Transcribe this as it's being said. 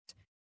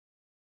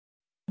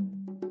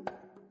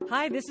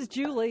Hi, this is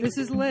Julie. This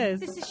is Liz.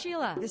 This is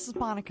Sheila. This is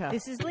Monica.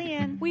 This is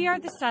Leanne. We are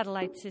the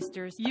Satellite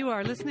Sisters. You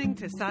are listening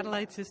to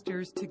Satellite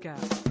Sisters to Go.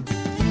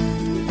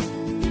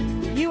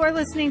 You are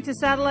listening to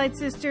Satellite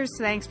Sisters.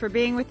 Thanks for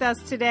being with us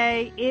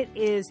today. It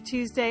is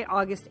Tuesday,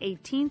 August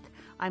 18th.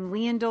 I'm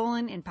Leanne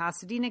Dolan in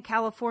Pasadena,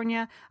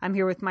 California. I'm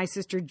here with my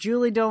sister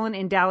Julie Dolan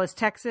in Dallas,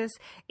 Texas.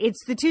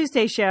 It's the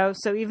Tuesday show,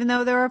 so even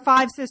though there are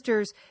 5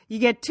 sisters, you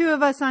get 2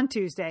 of us on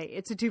Tuesday.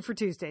 It's a 2 for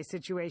Tuesday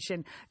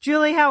situation.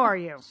 Julie, how are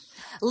you?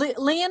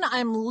 Leanne,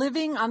 I'm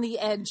living on the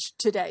edge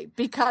today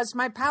because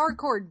my power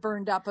cord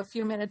burned up a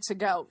few minutes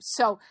ago.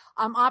 So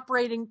I'm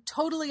operating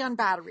totally on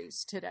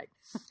batteries today.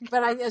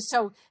 But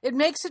so it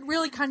makes it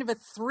really kind of a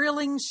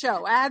thrilling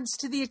show, adds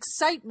to the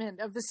excitement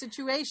of the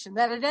situation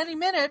that at any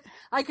minute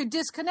I could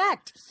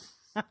disconnect.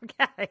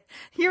 Okay,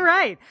 you're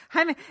right.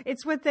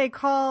 It's what they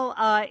call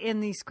in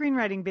the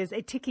screenwriting biz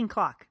a ticking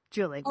clock,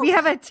 Julie. We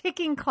have a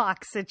ticking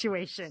clock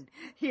situation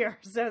here,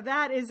 so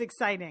that is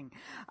exciting.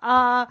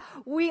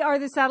 We are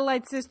the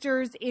Satellite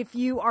Sisters. If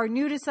you are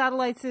new to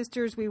Satellite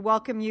Sisters, we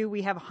welcome you.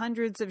 We have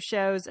hundreds of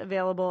shows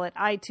available at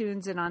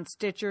iTunes and on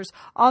Stitchers,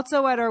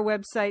 also at our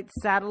website,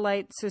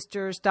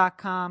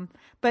 satellitesisters.com.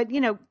 But,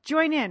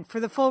 join in for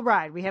the full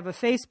ride. We have a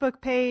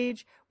Facebook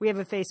page. We have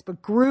a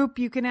Facebook group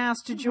you can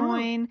ask to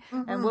join,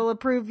 and we'll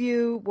approve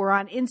you. We're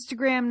on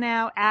Instagram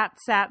now, at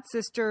Sat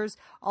Sisters,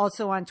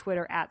 also on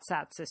Twitter, at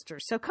Sat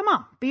Sisters. So come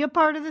on, be a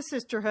part of the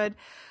sisterhood.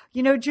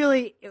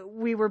 Julie,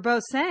 we were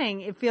both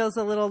saying it feels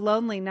a little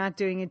lonely not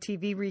doing a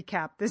TV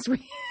recap this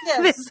week.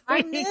 Yes, this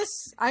week.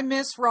 I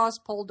miss Ross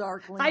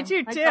Poldark. Leanne. I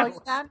do too. I tell you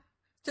that.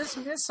 Just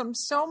miss him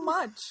so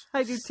much.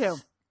 I do too.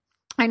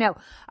 I know.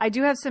 I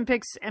do have some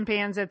picks and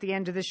pans at the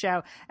end of the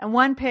show. And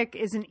one pick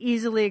is an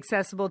easily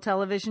accessible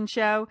television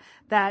show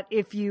that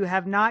if you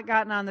have not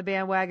gotten on the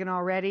bandwagon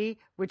already,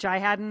 which I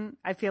hadn't,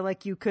 I feel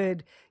like you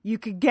could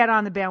get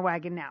on the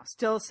bandwagon now.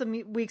 Still some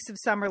weeks of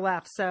summer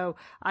left. So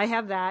I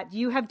have that.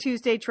 You have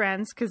Tuesday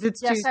Trends because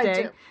it's Tuesday.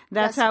 I do.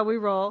 That's how we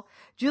roll.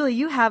 Julie,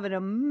 you have an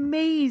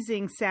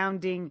amazing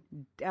sounding,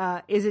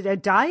 is it a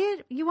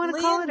diet you want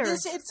to call it? Or?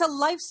 It's a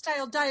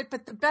lifestyle diet.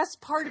 But the best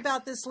part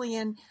about this,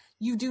 Leanne,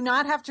 you do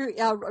not have to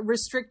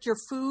restrict your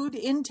food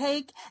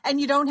intake,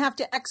 and you don't have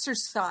to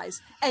exercise.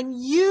 And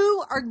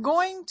you are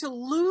going to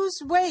lose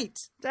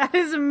weight. That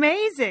is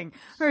amazing.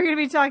 We're going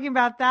to be talking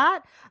about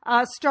that.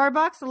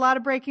 Starbucks, a lot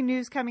of breaking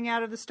news coming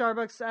out of the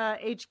Starbucks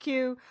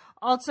HQ.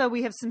 Also,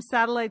 we have some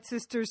Satellite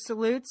Sisters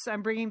salutes.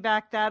 I'm bringing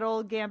back that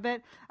old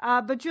gambit.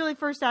 But Julie,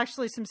 first,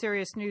 actually, some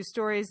serious news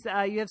stories.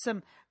 You have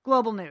some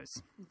global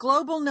news.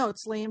 Global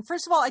notes, Liam.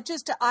 First of all,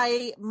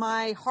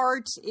 my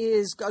heart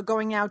is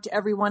going out to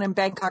everyone in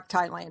Bangkok,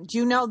 Thailand.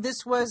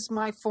 This was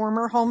my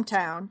former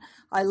hometown.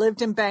 I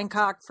lived in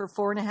Bangkok for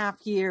 4.5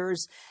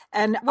 years.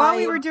 And while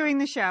we were doing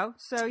the show.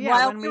 So yeah.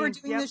 While we were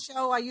doing the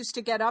show, I used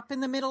to get up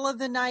in the middle of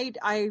the night.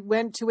 I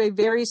went to a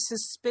very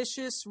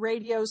suspicious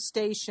radio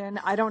station.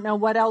 I don't know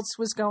what else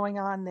was going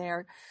on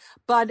there.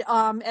 But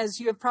as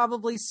you have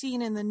probably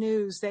seen in the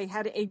news, they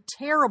had a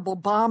terrible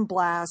bomb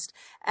blast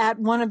at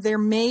one of their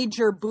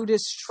major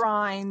Buddhist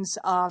shrines,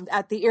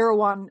 at the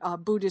Erawan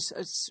Buddhist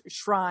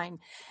shrine.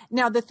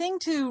 Now, the thing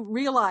to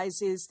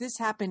realize is this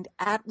happened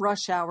at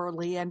rush hour,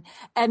 Leanne.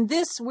 And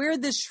where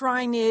this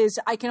shrine is,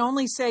 I can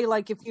only say,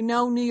 like, if you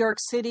know New York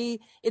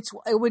City, it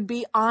would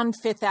be on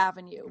Fifth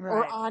Avenue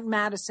or on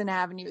Madison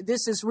Avenue.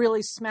 This is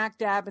really smack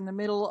dab in the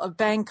middle of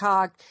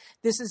Bangkok.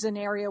 This is an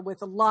area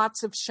with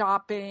lots of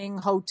shopping,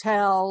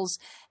 hotels,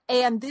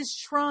 and this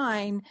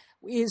shrine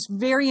is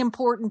very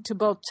important to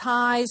both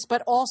Thais,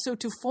 but also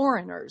to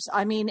foreigners.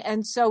 I mean,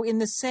 and so in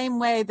the same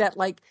way that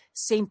like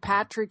St.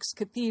 Patrick's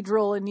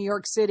Cathedral in New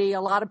York City,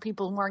 a lot of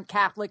people who aren't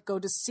Catholic go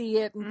to see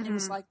it and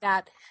things like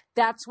that.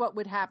 That's what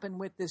would happen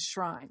with this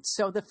shrine.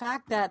 So the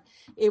fact that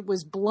it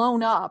was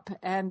blown up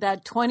and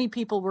that 20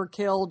 people were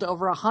killed,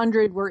 over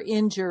 100 were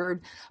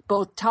injured,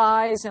 both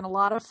Thais and a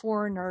lot of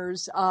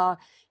foreigners,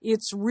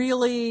 it's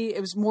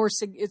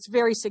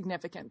very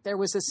significant. There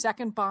was a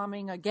second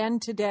bombing again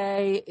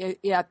today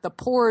at the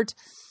port.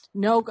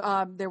 No,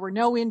 there were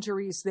no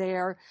injuries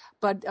there,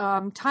 but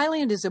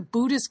Thailand is a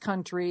Buddhist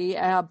country,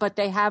 but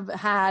they have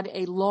had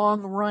a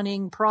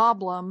long-running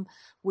problem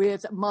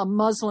with a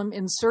Muslim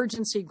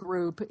insurgency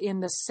group in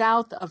the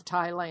south of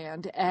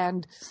Thailand.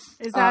 And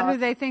is that who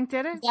they think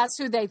did it? That's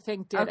who they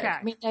think did it.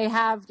 I mean, they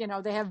have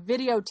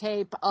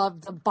videotape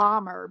of the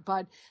bomber,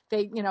 but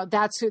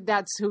that's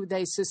who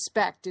they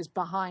suspect is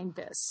behind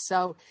this.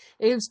 So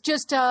it was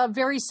just a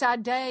very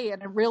sad day,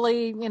 and it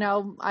really,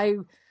 I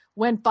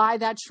went by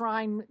that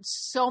shrine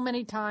so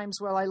many times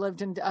while I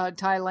lived in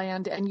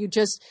Thailand, and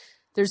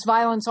there's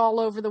violence all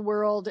over the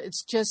world.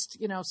 It's just,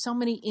 so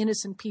many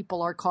innocent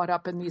people are caught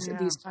up in these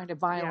kind of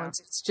violence.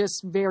 Yeah. It's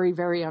just very,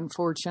 very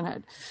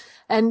unfortunate.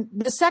 And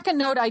the second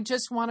note I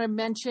just want to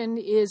mention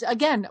is,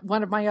 again,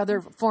 one of my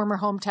other former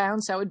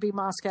hometowns, that would be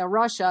Moscow,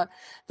 Russia,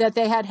 that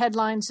they had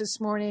headlines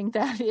this morning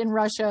that in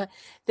Russia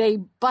they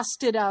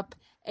busted up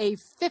a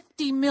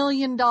 $50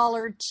 million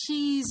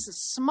cheese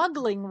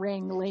smuggling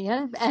ring,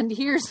 Lian. And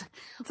here's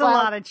it's a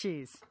lot of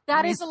cheese.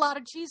 That is a lot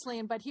of cheese,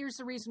 Lian. But here's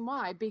the reason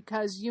why: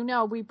 because we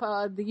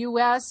the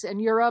U.S.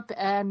 and Europe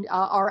and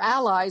our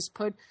allies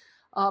put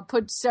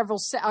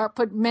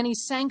many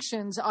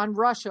sanctions on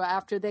Russia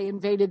after they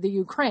invaded the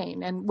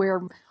Ukraine, and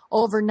where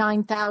over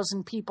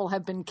 9,000 people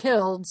have been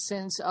killed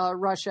since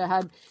Russia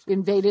had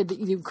invaded the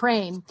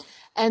Ukraine.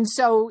 And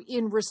so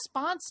in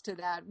response to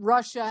that,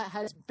 Russia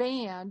has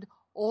banned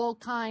all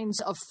kinds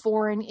of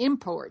foreign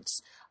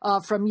imports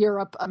from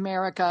Europe,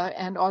 America,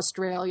 and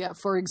Australia,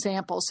 for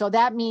example. So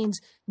that means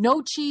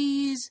no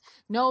cheese,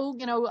 no,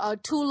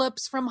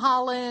 tulips from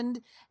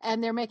Holland.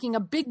 And they're making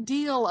a big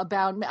deal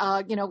about,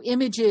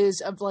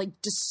 images of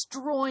like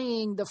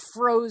destroying the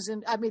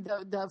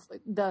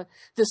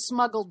the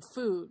smuggled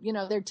food.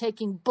 They're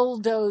taking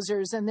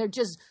bulldozers and they're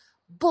just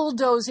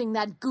bulldozing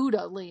that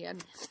Gouda,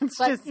 Lian.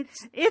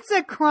 It's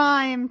a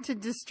crime to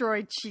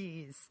destroy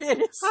cheese.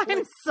 It is.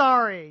 I'm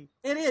sorry.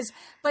 It is.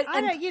 But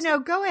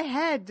go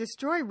ahead,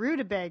 destroy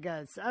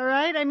rutabagas. All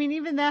right. I mean,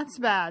 even that's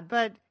bad.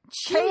 But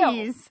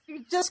cheese. Kale.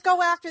 Just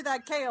go after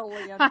that kale,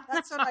 Lian.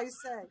 That's what I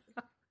say.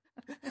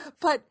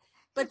 But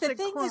the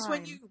thing is,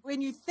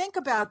 when you think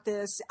about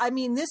this, I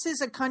mean, this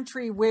is a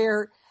country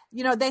where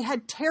they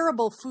had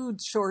terrible food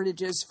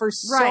shortages for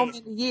so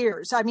many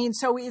years. I mean,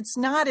 so it's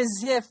not as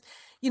if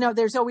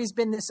there's always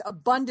been this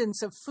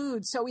abundance of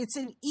food. So it's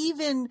an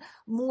even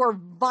more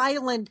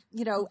violent,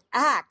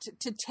 act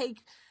to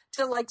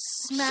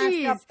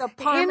smash up the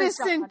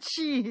Parmesan. Innocent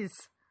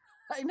cheese.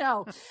 I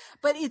know.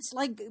 But it's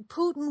like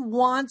Putin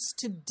wants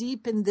to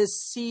deepen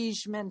this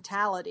siege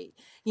mentality.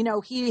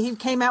 He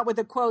came out with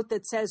a quote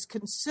that says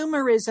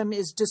consumerism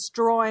is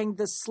destroying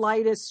the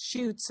slightest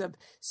shoots of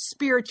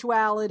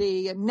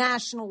spirituality and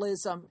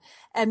nationalism.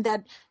 And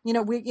that,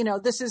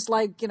 this is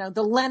like,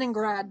 the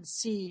Leningrad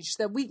siege,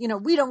 that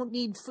we don't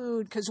need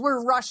food because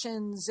we're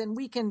Russians and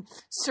we can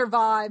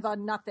survive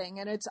on nothing.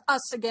 And it's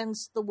us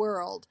against the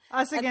world.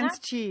 Us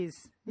against cheese.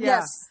 Yeah.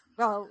 Yes.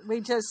 Well,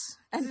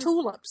 and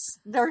tulips.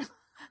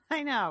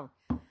 I know.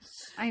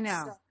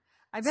 So,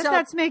 I bet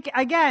that's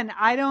again,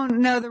 I don't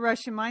know the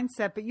Russian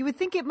mindset, but you would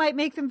think it might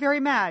make them very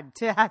mad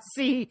to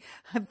see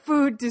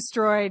food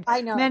destroyed.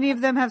 I know. Many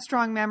of them have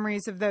strong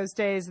memories of those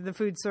days of the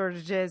food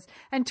shortages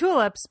and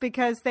tulips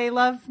because they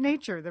love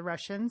nature, the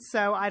Russians.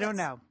 So I don't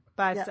know.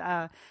 But,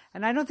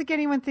 and I don't think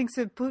anyone thinks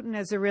of Putin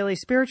as a really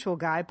spiritual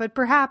guy, but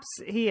perhaps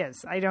he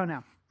is. I don't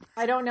know.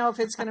 I don't know if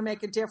it's going to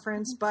make a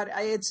difference, but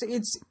it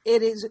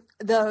is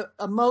the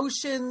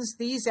emotions.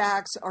 These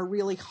acts are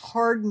really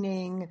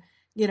hardening,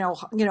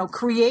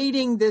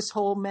 creating this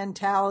whole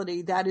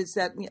mentality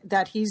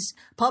that he's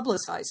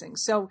publicizing.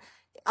 So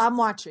I'm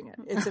watching it.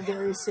 It's a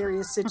very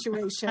serious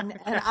situation.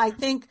 And I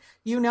think,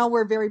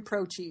 we're very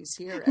pro-cheese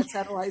here at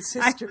Satellite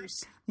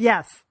Sisters.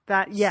 Yes,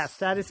 that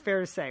is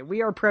fair to say.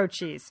 We are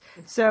pro-cheese.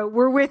 So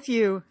we're with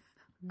you,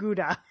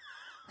 Gouda.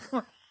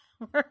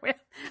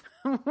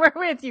 We're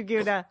with you,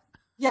 Gouda.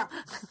 Yeah.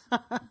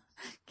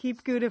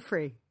 Keep Gouda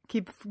free.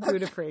 Keep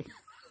Gouda free.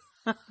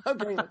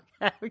 Okay.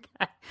 Okay.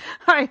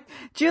 All right,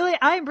 Julie,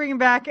 I'm bringing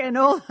back an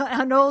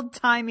old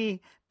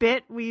timey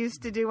bit we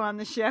used to do on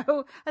the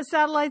show, a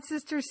Satellite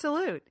Sister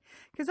salute.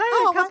 Because I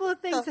had a couple of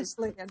things.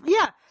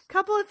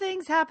 Couple of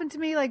things happened to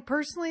me, like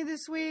personally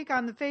this week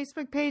on the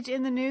Facebook page,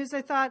 in the news.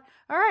 I thought,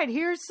 all right,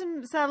 here's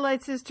some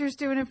Satellite Sisters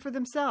doing it for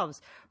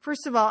themselves.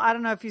 First of all, I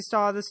don't know if you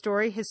saw the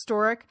story,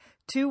 historic.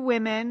 2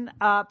 women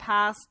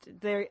passed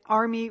the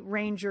Army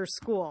Ranger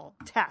School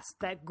test,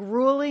 that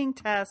grueling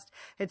test.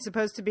 It's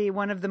supposed to be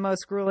one of the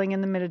most grueling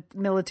in the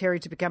military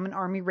to become an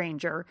Army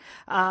Ranger.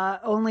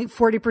 Only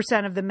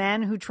 40% of the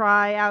men who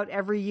try out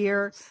every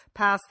year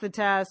pass the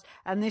test.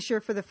 And this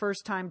year, for the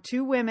first time,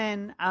 2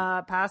 women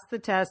passed the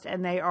test,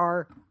 and they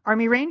are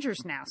Army Rangers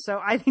now. So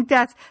I think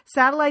that's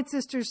Satellite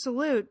Sisters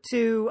salute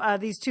to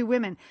these 2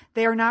 women.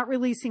 They are not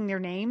releasing their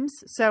names,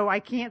 so I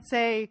can't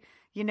say,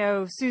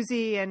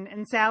 Susie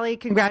and Sally,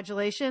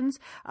 congratulations.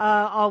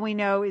 All we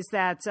know is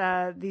that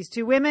these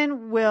 2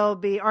 women will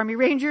be Army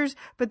Rangers,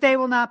 but they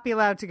will not be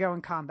allowed to go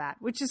in combat,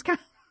 which is kind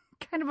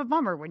of a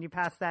bummer when you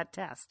pass that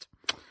test.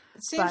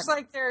 It seems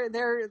like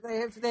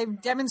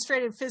they've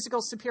demonstrated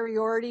physical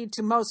superiority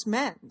to most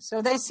men,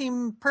 so they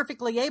seem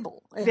perfectly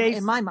able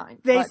in my mind.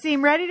 They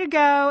seem ready to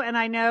go, and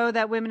I know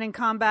that women in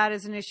combat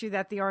is an issue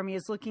that the Army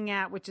is looking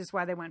at, which is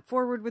why they went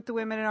forward with the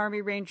Women in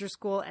Army Ranger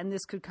School, and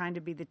this could kind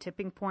of be the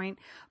tipping point.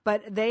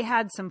 But they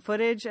had some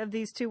footage of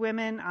these 2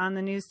 women on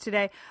the news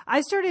today.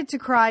 I started to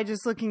cry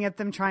just looking at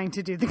them trying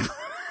to do the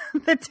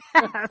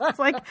test.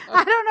 Like,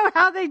 I don't know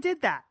how they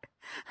did that.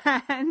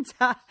 And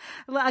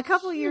a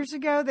couple of years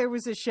ago, there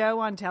was a show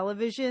on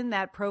television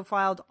that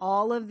profiled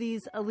all of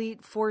these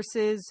elite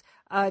forces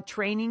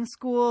training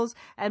schools.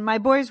 And my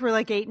boys were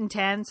like 8 and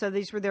 10. So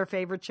these were their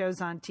favorite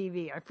shows on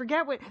TV. I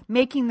forget what,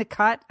 Making the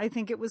Cut, I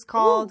think it was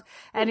called. Ooh.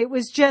 And it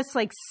was just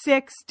like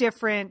 6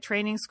 different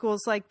training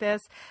schools like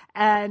this.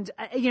 And,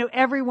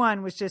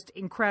 everyone was just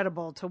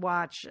incredible to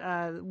watch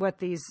what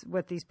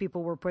these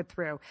people were put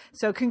through.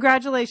 So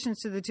congratulations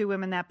to the 2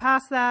 women that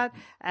passed that.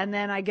 And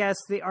then I guess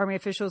the Army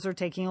officials are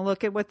taking a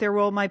look at what their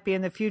role might be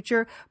in the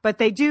future. But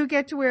they do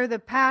get to wear the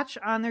patch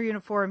on their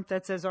uniform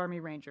that says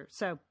Army Ranger.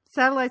 So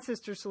Satellite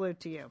Sister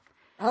salute to you.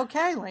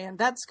 Okay, Lynn,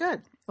 that's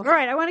good. Okay. All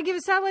right, I want to give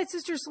a Satellite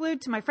Sister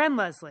salute to my friend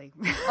Leslie.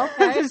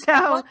 Okay.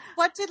 So,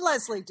 what did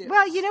Leslie do?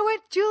 Well, you know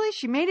what, Julie?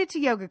 She made it to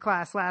yoga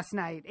class last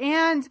night.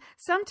 And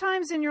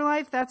sometimes in your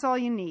life, that's all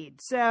you need.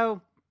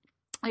 So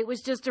it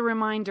was just a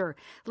reminder.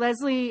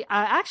 Leslie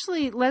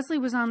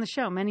was on the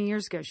show many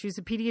years ago. She was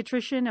a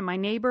pediatrician and my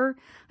neighbor.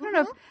 I don't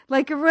know if,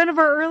 like one of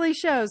our early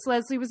shows,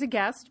 Leslie was a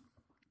guest.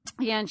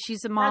 Yeah, and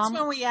she's a mom.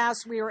 That's when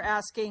we were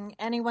asking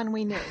anyone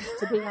we knew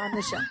to be on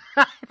the show.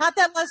 Not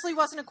that Leslie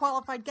wasn't a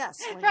qualified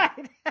guest.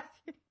 Right.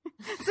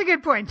 It's a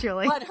good point,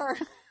 Julie. But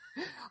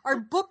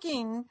our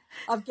booking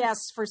of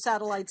guests for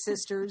Satellite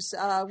Sisters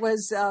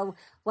was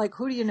like,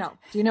 who do you know?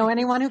 Do you know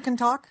anyone who can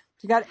talk?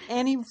 You got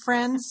any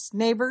friends,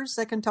 neighbors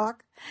that can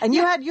talk? And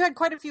you had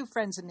quite a few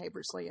friends and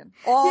neighbors, Leanne.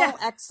 All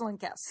excellent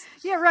guests.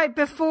 Yeah, right.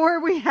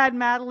 Before we had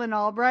Madeleine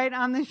Albright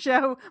on the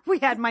show, we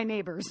had my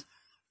neighbors.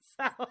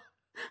 So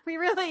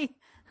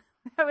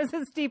that was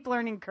a steep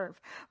learning curve.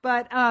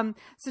 But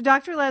so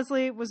Dr.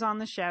 Leslie was on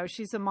the show.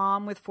 She's a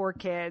mom with 4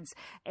 kids.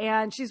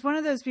 And she's one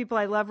of those people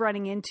I love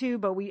running into,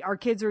 but our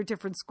kids are at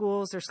different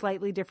schools. They're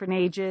slightly different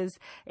ages.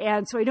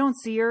 And so I don't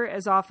see her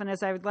as often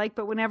as I would like.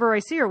 But whenever I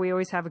see her, we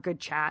always have a good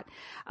chat.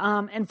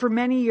 And for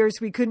many years,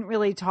 we couldn't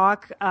really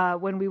talk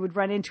when we would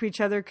run into each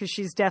other because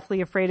she's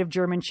deathly afraid of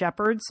German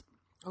Shepherds.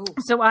 Oh.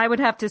 So I would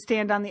have to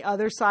stand on the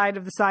other side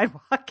of the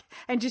sidewalk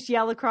and just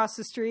yell across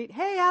the street,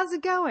 "Hey, how's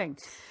it going?"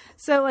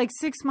 So like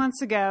 6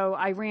 months ago,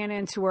 I ran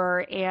into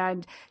her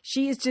and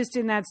she is just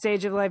in that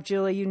stage of life.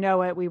 Julie, you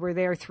know it. We were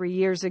there 3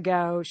 years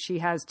ago. She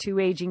has 2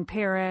 aging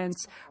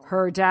parents.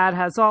 Her dad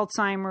has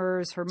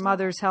Alzheimer's. Her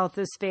mother's health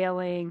is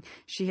failing.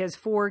 She has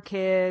 4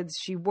 kids.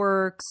 She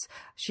works.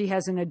 She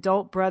has an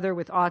adult brother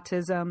with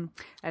autism.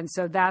 And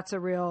so that's a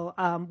real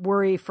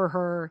worry for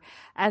her.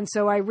 And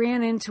so I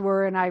ran into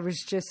her and I was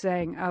just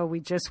saying, oh, we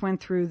just went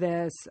through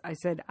this. I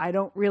said, I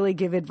don't really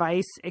give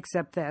advice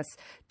except this.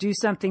 Do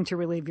something to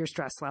relieve your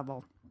stress level.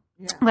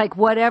 Yeah. Like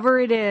whatever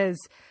it is,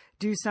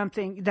 do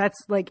something that's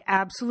like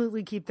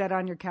absolutely keep that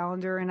on your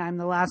calendar. And I'm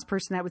the last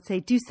person that would say,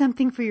 do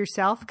something for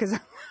yourself. Because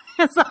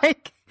it's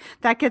like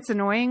that gets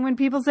annoying when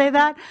people say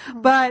that.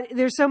 But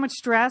there's so much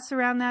stress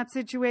around that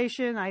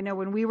situation. I know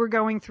when we were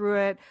going through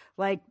it,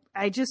 like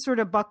I just sort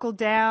of buckled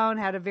down,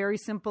 had a very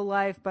simple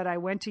life, but I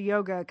went to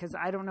yoga because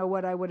I don't know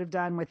what I would have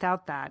done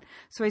without that.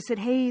 So I said,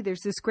 hey,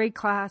 there's this great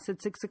class at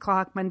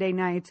 6:00 Monday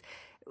nights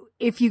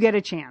if you get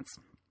a chance.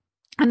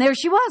 And there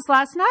she was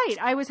last night.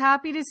 I was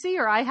happy to see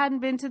her. I hadn't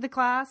been to the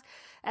class.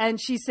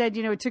 And she said,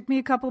 it took me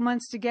a couple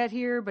months to get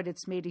here, but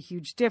it's made a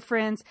huge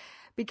difference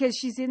because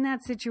she's in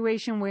that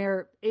situation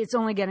where it's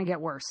only going to get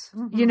worse.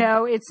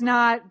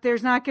 Mm-hmm.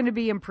 There's not going to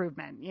be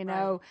improvement.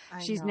 Right.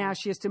 She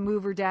has to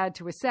move her dad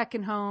to a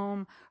second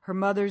home. Her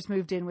mother's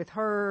moved in with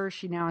her.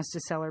 She now has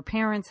to sell her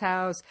parents'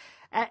 house.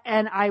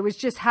 And I was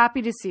just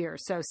happy to see her.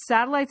 So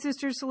Satellite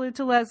Sisters salute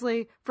to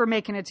Leslie for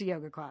making it to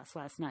yoga class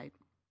last night.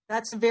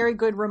 That's a very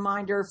good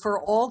reminder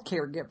for all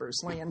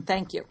caregivers, Lynn.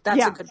 Thank you.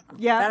 That's a good one.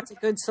 Yeah. That's a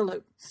good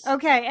salute.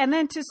 Okay. And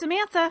then to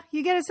Samantha,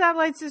 you get a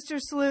Satellite Sister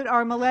salute,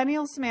 our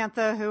millennial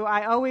Samantha, who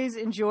I always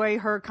enjoy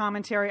her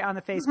commentary on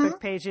the Facebook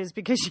pages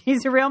because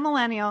she's a real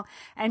millennial.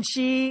 And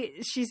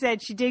she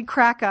said she did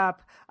crack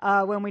up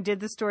when we did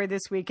the story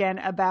this weekend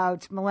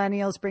about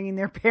millennials bringing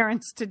their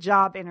parents to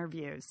job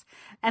interviews.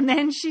 And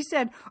then she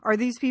said, are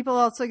these people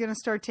also going to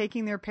start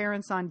taking their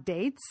parents on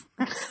dates?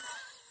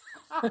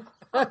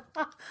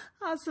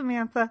 Oh,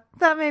 Samantha,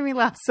 that made me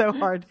laugh so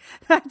hard.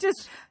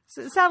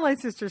 Satellite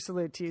Sister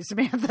salute to you,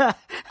 Samantha.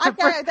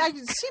 It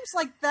seems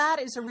like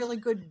that is a really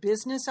good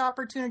business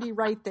opportunity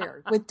right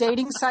there with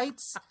dating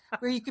sites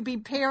where you could be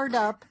paired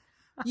up.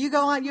 You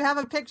go on, you have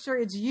a picture,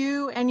 it's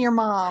you and your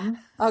mom,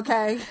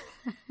 okay?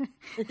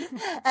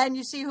 And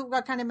you see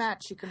what kind of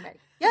match you can make.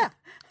 Yeah.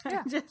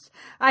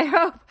 I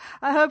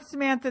hope,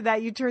 Samantha,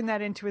 that you turn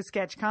that into a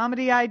sketch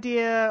comedy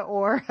idea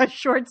or a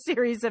short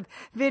series of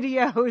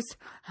videos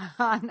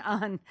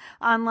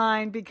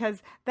online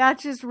because that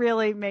just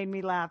really made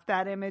me laugh,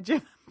 that image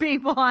of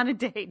people on a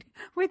date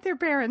with their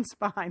parents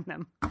behind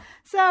them.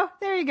 So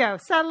there you go.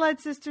 Satellite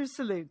Sisters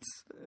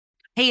salutes.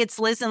 Hey, it's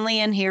Liz and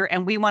Leanne here,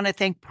 and we want to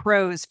thank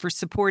Prose for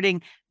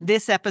supporting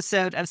this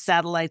episode of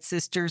Satellite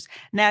Sisters.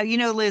 Now,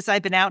 Liz,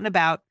 I've been out and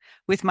about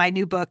with my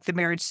new book, The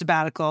Marriage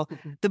Sabbatical.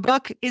 The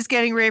book is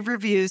getting rave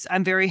reviews.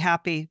 I'm very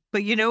happy.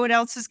 But you know what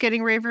else is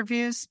getting rave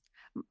reviews?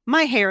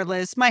 My hair,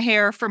 Liz. My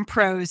hair from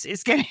Prose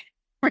is getting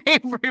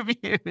rave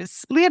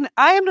reviews. Leanne,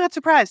 I am not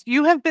surprised.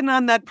 You have been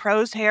on that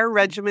Prose hair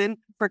regimen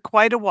for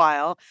quite a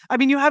while. I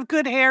mean, you have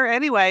good hair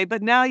anyway,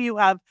 but now you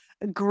have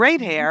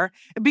great hair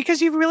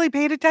because you've really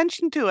paid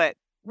attention to it.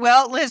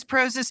 Well, Liz,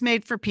 Prose is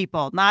made for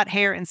people, not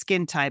hair and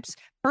skin types.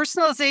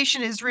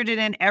 Personalization is rooted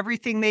in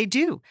everything they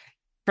do,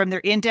 from their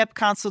in-depth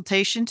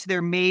consultation to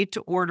their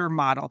made-to-order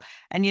model.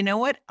 And you know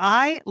what?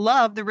 I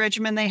love the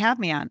regimen they have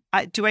me on.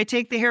 Do I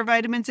take the hair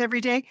vitamins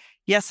every day?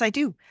 Yes, I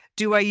do.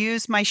 Do I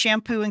use my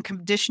shampoo and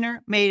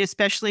conditioner made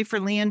especially for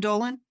Leanne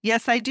Dolan?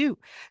 Yes, I do.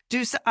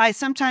 Do I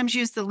sometimes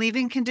use the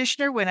leave-in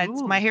conditioner when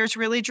my hair's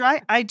really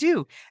dry? I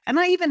do. And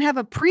I even have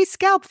a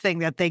pre-scalp thing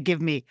that they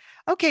give me.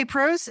 Okay,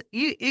 Prose,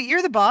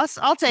 you're the boss.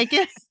 I'll take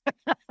it.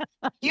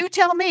 You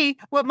tell me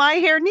what my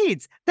hair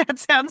needs. That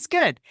sounds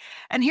good.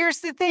 And here's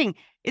the thing.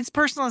 It's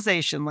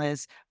personalization,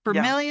 Liz. For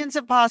millions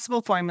of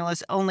possible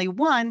formulas, only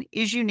one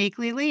is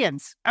uniquely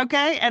Leanne's.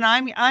 Okay? And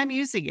I'm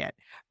using it.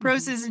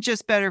 Prose isn't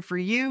just better for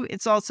you,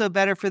 it's also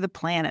better for the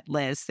planet,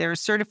 Liz. They're a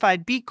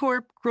certified B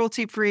Corp,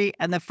 cruelty-free,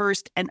 and the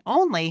first and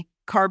only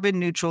carbon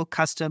neutral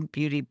custom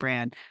beauty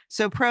brand.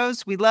 So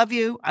Prose, we love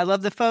you. I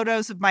love the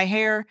photos of my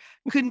hair.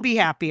 Couldn't be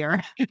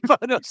happier.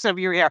 Photos of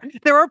your hair.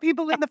 There are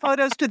people in the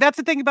photos too. That's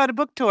the thing about a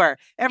book tour.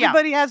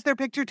 Everybody has their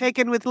picture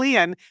taken with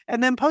Leanne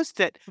and then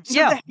post it. So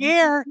the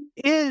hair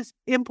is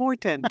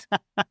important.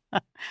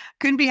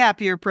 Couldn't be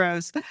happier,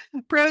 Prose.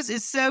 Prose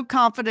is so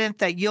confident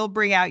that you'll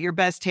bring out your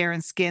best hair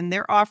and skin.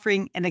 They're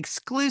offering an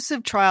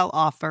exclusive trial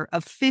offer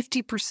of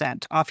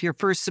 50% off your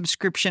first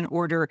subscription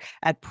order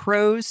at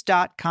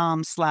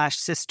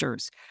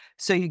prose.com/sisters.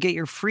 So you get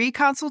your free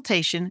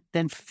consultation,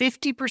 then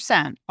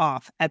 50%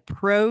 off at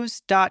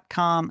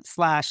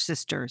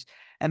prose.com/sisters.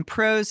 And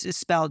Prose is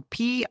spelled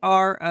Prose.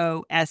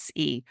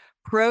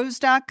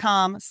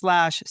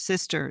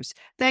 Prose.com/sisters.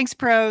 Thanks,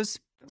 Prose.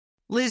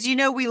 Liz, you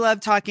know we love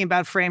talking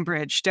about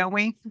FrameBridge, don't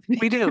we?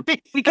 We do.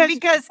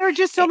 because there are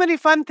just so many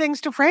fun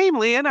things to frame,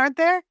 Leanne, aren't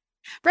there?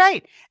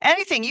 Right.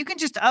 Anything. You can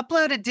just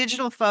upload a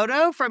digital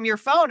photo from your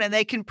phone and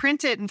they can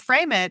print it and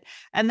frame it.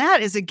 And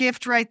that is a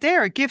gift right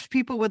there, a gift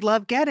people would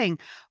love getting.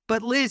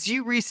 But Liz,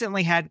 you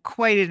recently had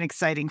quite an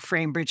exciting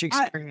FrameBridge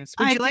experience.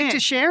 Would you like to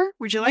share?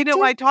 Would you like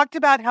to? I talked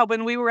about how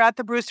when we were at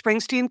the Bruce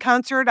Springsteen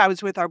concert, I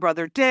was with our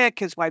brother Dick,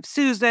 his wife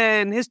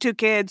Susan, his two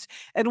kids,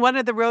 and one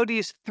of the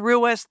roadies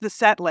threw us the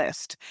set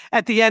list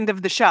at the end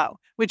of the show,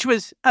 which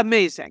was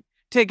amazing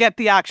to get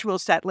the actual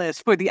set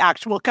list for the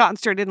actual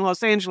concert in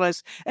Los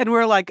Angeles. And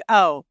we're like,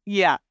 oh,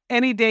 yeah,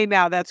 any day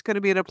now, that's going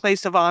to be in a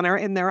place of honor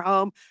in their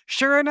home.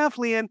 Sure enough,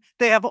 Leanne,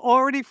 they have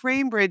already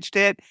FrameBridged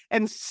it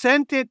and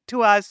sent it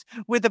to us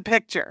with a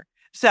picture.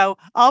 So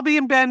I'll be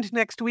in Bend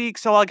next week,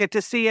 so I'll get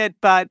to see it.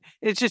 But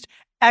it's just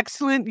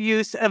excellent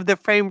use of the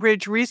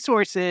FrameBridge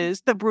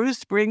resources, the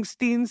Bruce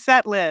Springsteen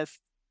set list.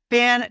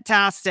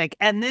 Fantastic.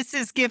 And this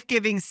is gift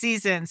giving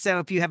season. So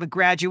if you have a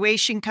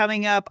graduation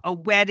coming up, a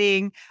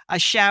wedding, a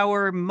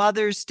shower,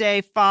 Mother's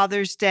Day,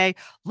 Father's Day,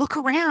 look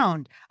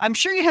around. I'm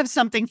sure you have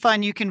something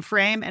fun you can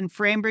frame, and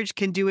FrameBridge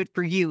can do it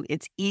for you.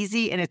 It's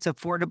easy and it's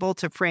affordable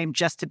to frame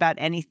just about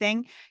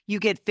anything. You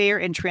get fair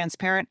and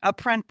transparent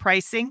upfront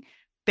pricing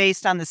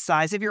based on the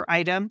size of your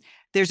item.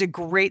 There's a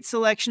great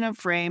selection of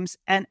frames.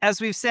 And as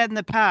we've said in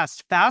the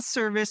past, fast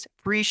service,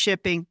 free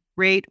shipping,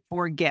 great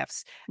for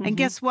gifts. And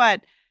guess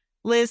what?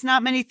 Liz,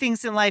 not many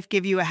things in life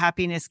give you a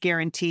happiness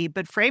guarantee,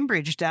 but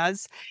FrameBridge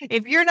does.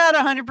 If you're not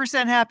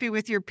 100% happy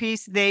with your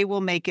piece, they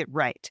will make it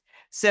right.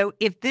 So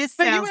if this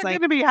sounds like... You're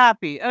going to be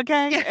happy,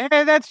 okay?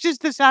 That's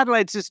just the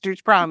Satellite Sisters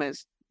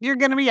promise. You're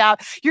going to be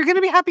out. You're going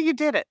to be happy you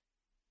did it.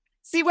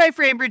 See why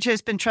FrameBridge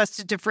has been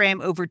trusted to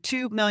frame over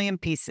 2 million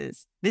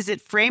pieces.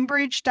 Visit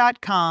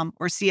framebridge.com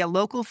or see a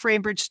local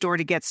FrameBridge store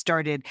to get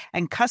started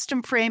and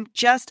custom frame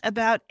just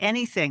about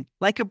anything,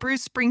 like a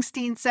Bruce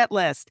Springsteen set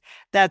list.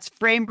 That's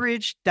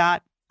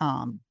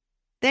framebridge.com.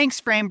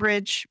 Thanks,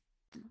 FrameBridge.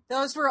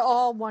 Those were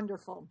all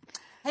wonderful.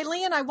 Hey,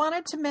 Leanne, I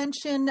wanted to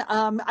mention,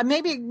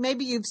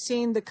 maybe you've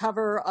seen the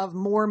cover of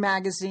More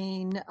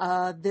magazine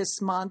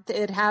this month.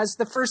 It has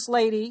the First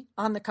Lady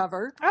on the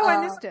cover. Oh,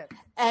 I missed it.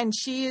 And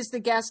she is the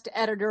guest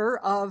editor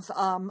of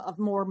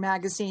More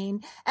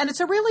magazine. And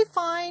it's a really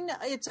fine,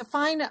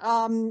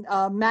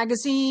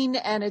 magazine,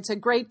 and it's a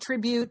great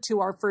tribute to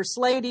our First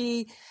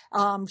Lady.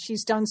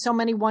 She's done so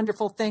many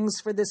wonderful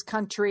things for this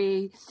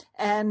country,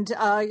 and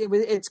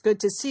it's good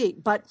to see.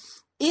 But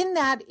in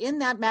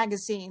that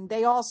magazine,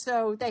 they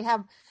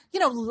have,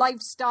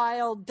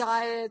 lifestyle,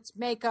 diets,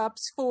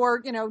 makeups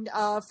for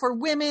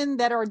women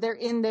that they're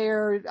in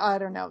their,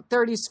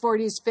 30s,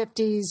 40s,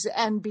 50s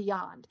and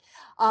beyond.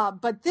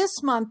 But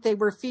this month they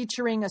were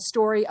featuring a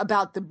story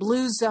about the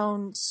Blue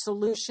Zone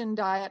Solution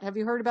Diet. Have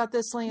you heard about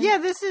this, Leanne? Yeah,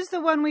 this is the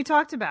one we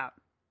talked about.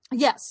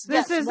 Yes.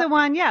 This is the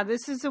one. Yeah,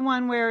 this is the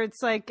one where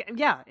it's like,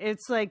 get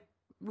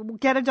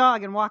a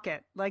dog and walk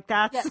it. Like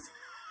that's... Yes.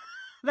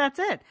 That's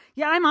it.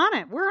 Yeah, I'm on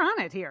it. We're on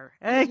it here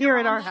at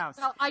our house.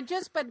 Well,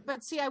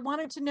 but see, I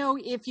wanted to know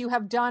if you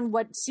have done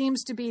what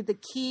seems to be the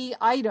key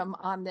item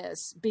on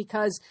this,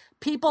 because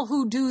people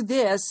who do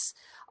this,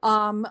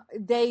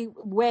 they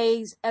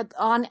weigh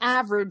on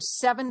average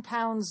 7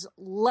 pounds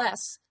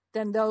less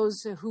than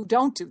those who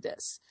don't do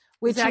this.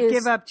 Which Does that is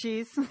give up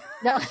cheese?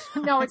 no, it's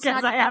Because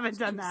not. I haven't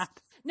done that.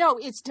 No,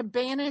 it's to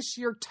banish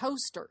your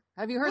toaster.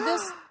 Have you heard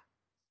this?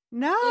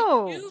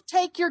 No. If you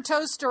take your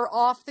toaster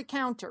off the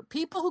counter,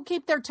 people who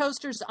keep their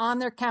toasters on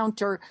their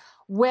counter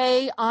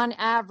weigh on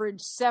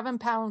average 7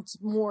 pounds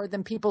more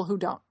than people who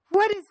don't.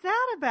 What is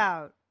that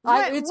about?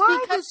 It's Why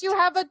because you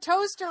have a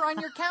toaster on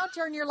your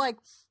counter and you're like,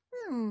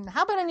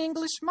 how about an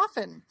English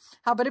muffin?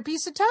 How about a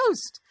piece of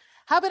toast?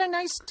 How about a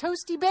nice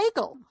toasty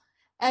bagel?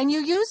 And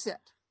you use it.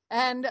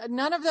 And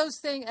none of those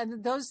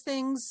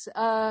things,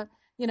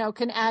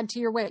 can add to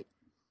your weight.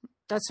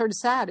 That's sort of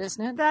sad,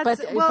 isn't it?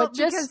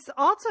 Because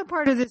also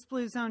part of this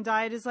Blue Zone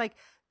diet is like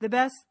the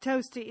best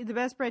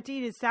bread to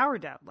eat is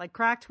sourdough, like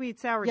cracked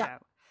wheat sourdough. Yeah.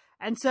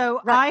 And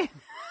so now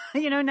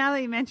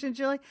that you mentioned,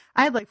 Julie,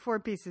 I had like 4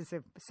 pieces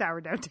of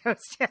sourdough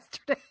toast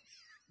yesterday.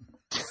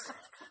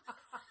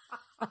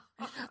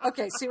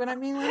 Okay, see what I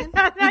mean, Lynn?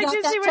 I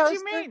just see what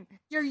you mean.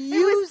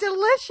 It was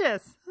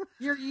delicious.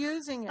 You're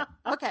using it.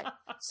 Okay,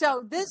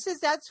 so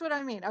that's what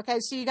I mean. Okay,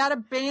 so you got to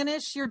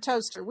banish your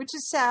toaster, which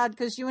is sad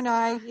because you and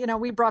I,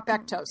 we brought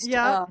back toast.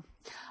 Yeah.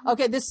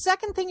 Okay, the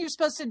second thing you're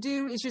supposed to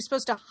do is you're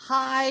supposed to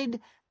hide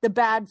the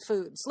bad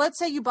foods. Let's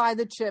say you buy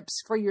the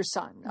chips for your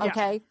son,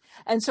 okay?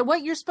 Yeah. And so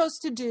what you're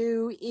supposed to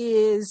do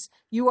is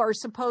you are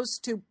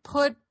supposed to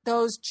put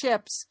those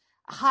chips,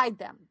 hide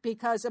them,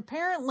 because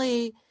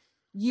apparently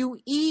you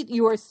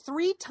are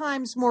 3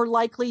 times more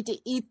likely to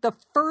eat the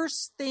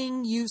first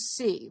thing you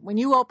see. When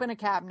you open a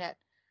cabinet,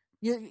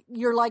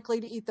 you're likely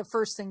to eat the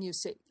first thing you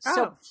see. Oh.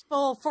 So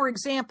people, for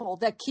example,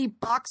 that keep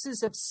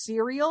boxes of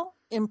cereal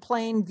in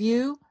plain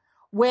view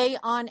weigh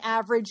on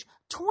average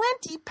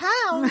 20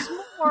 pounds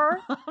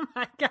more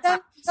than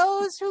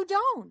those who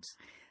don't.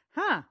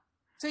 Huh.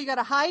 So you got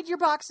to hide your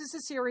boxes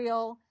of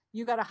cereal.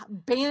 You got to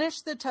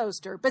banish the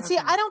toaster. But see,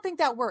 I don't think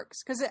that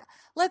works because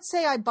let's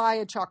say I buy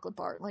a chocolate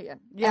bar, Leanne,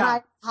 and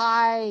I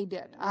hide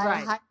it. I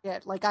hide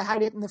it. Like I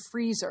hide it in the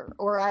freezer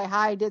or I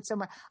hide it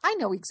somewhere. I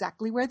know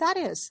exactly where that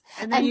is.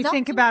 And then you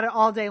think about it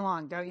all day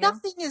long, don't you?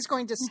 Nothing is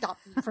going to stop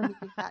me from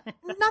eating that.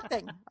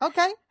 Nothing.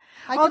 Okay?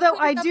 Although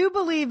I do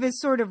believe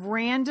is sort of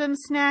random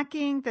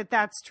snacking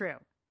that's true.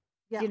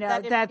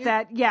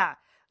 Yeah.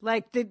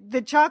 Like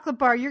the chocolate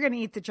bar, you're going to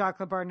eat the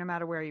chocolate bar no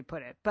matter where you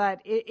put it. But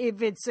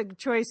if it's a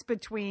choice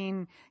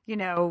between,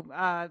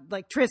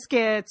 like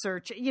Triscuits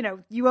or,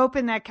 you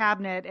open that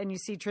cabinet and you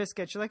see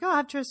Triscuits, you're like, oh, I'll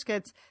have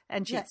Triscuits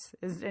and cheese.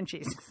 Yes. And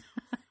cheese.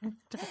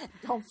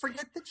 Don't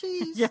forget the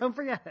cheese. Yeah, don't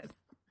forget it.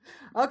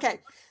 Okay.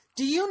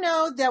 Do you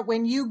know that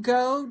when you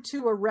go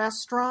to a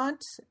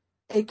restaurant,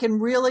 it can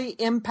really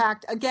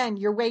impact, again,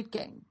 your weight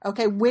gain?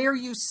 Okay. Where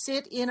you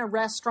sit in a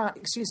restaurant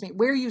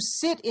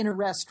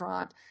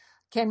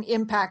can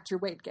impact your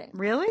weight gain.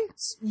 Really?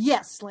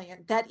 Yes,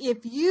 Leanne. That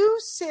if you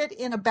sit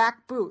in a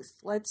back booth,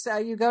 let's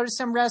say you go to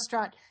some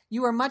restaurant,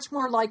 you are much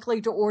more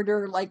likely to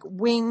order like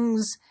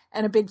wings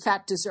and a big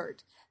fat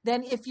dessert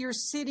than if you're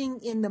sitting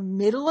in the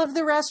middle of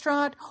the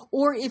restaurant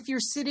or if you're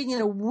sitting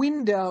in a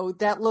window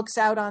that looks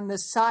out on the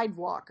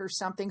sidewalk or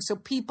something so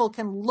people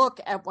can look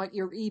at what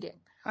you're eating.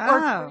 Oh. Or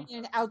if you're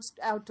in an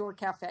outdoor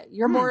cafe.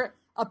 You're more...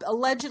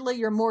 allegedly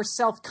you're more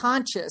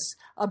self-conscious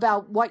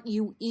about what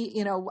you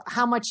eat,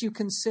 how much you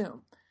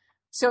consume.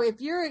 So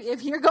if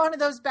you're going to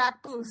those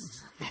back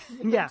booths,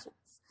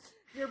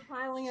 you're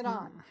piling it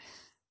on.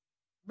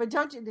 But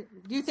do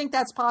you think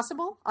that's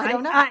possible? I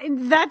don't know.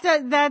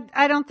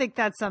 I don't think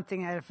that's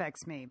something that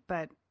affects me,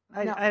 but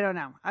I don't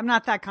know. I'm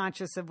not that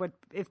conscious of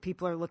if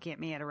people are looking at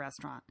me at a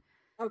restaurant.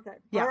 Okay.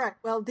 Yeah. All right.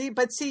 Well,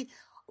 but see,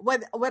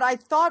 what I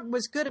thought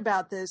was good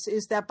about this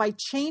is that by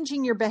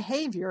changing your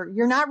behavior,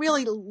 you're not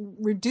really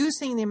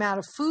reducing the amount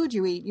of food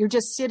you eat. You're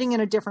just sitting in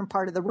a different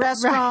part of the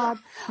restaurant.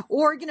 Right.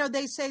 Or,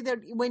 they say that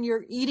when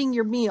you're eating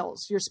your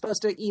meals, you're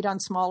supposed to eat on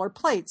smaller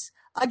plates.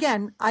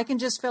 Again, I can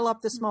just fill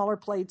up the smaller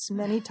plates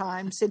many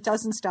times. It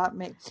doesn't stop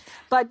me.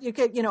 But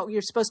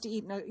you're supposed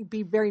to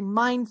be very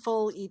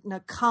mindful, eat in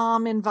a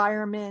calm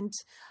environment,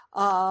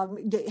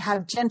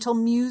 have gentle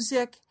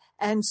music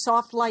and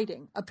soft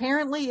lighting.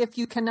 Apparently, if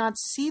you cannot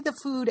see the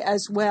food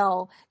as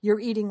well, you're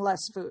eating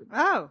less food.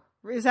 Oh,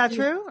 is that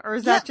true? Or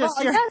is that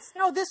just your... Yes,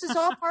 no, this is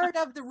all part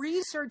of the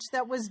research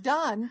that was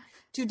done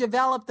to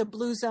develop the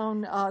Blue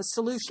Zone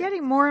solution. It's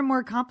getting more and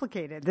more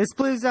complicated, this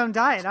Blue Zone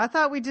diet. I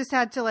thought we just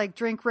had to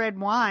drink red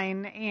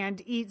wine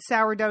and eat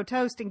sourdough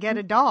toast and get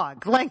a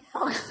dog.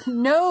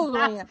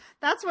 No,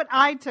 that's what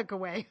I took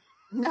away.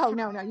 No.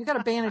 You got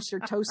to banish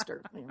your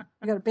toaster. You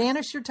got to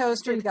banish your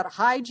toaster. You got to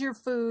hide your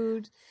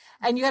food,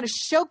 and you got to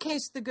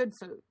showcase the good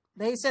food.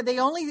 They said the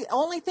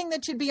only thing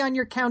that should be on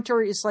your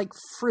counter is like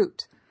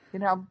fruit.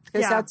 Because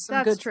that's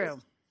good true.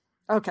 Food.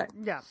 Okay.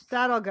 Yeah,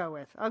 that I'll go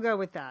with. I'll go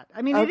with that.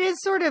 I mean, It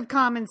is sort of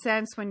common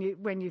sense when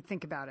you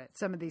think about it.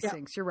 Some of these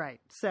things, you're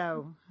right.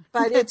 So,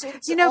 but it's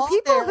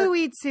people who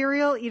eat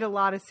cereal eat a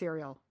lot of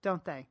cereal,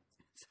 don't they?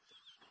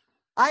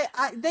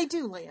 They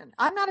do, Leanne.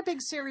 I'm not a big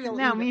cereal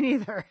eater. No, me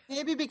neither.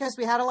 Maybe because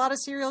we had a lot of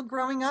cereal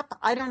growing up.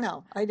 I don't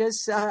know. I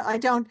just, I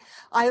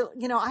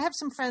have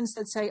some friends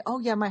that say, oh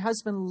yeah, my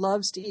husband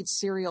loves to eat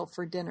cereal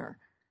for dinner.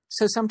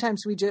 So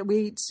sometimes we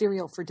eat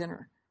cereal for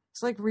dinner.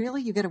 It's like,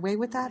 really? You get away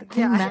with that? Can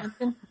you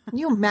imagine? Can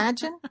you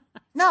imagine?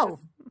 No.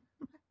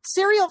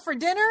 Cereal for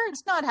dinner?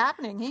 It's not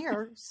happening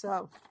here.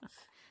 So.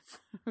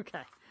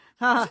 Okay.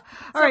 All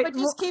right. But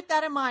just keep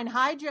that in mind.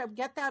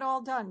 Get that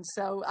all done.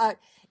 So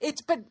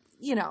but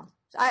you know,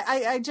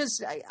 I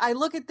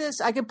look at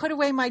this, I can put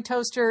away my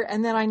toaster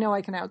and then I know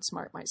I can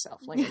outsmart myself.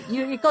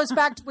 It goes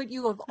back to what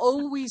you have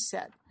always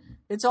said.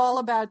 It's all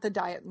about the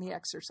diet and the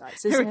exercise.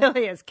 It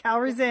really is.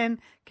 Calories in,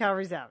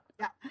 calories out.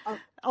 Yeah.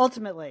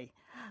 Ultimately.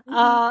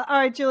 All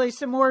right, Julie,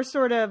 some more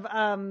sort of,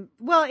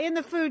 in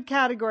the food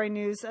category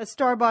news, a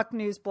Starbucks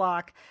news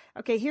block.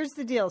 Okay, here's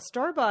the deal.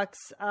 Starbucks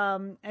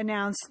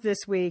announced this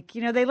week,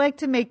 they like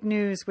to make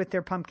news with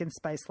their pumpkin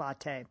spice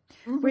latte,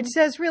 which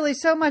says really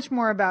so much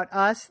more about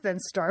us than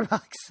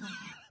Starbucks.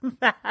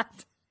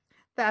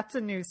 That's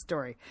a news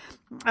story.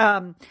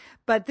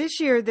 But this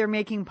year they're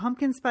making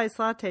pumpkin spice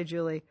latte,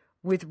 Julie,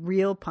 with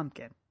real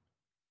pumpkin,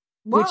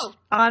 which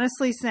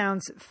honestly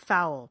sounds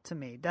foul to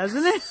me,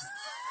 doesn't it?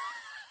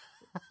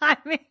 I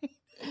mean,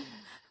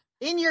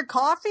 in your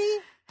coffee?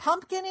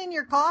 Pumpkin in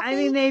your coffee? I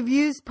mean, they've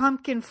used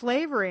pumpkin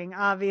flavoring,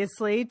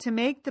 obviously, to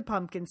make the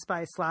pumpkin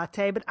spice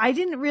latte, but I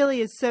didn't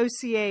really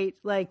associate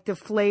like the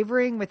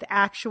flavoring with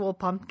actual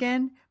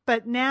pumpkin.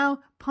 But now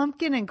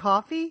pumpkin and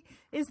coffee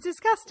is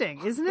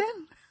disgusting, isn't it?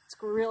 It's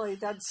really,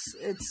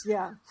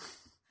 yeah.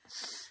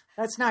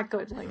 That's not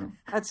good, Liam.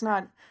 That's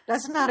not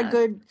a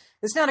good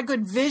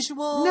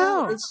visual.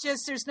 No. It's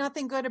just, there's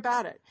nothing good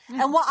about it. And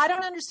I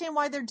don't understand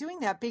why they're doing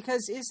that,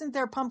 because isn't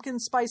their pumpkin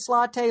spice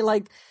latte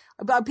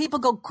people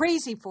go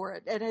crazy for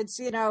it, and it's,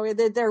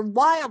 they're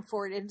wild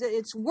for it.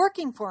 It's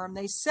working for them.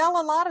 They sell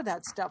a lot of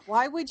that stuff.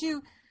 Why would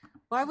you?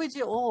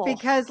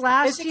 Because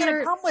last year, is it going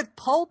to come with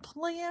pulp,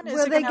 Liam?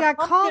 They got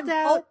called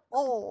out.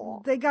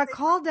 Oh. They got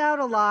called out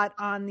a lot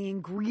on the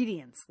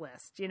ingredients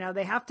list.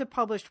 They have to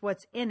publish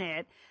what's in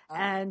it,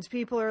 and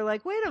people are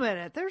like, "Wait a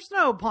minute, there's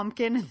no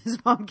pumpkin in this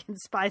pumpkin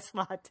spice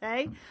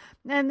latte,"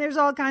 and there's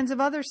all kinds of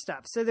other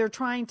stuff. So they're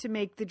trying to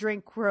make the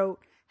drink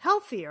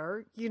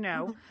healthier,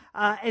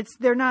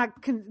 they're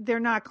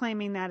not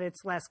claiming that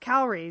it's less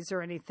calories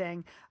or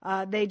anything.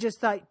 They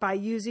just thought by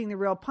using the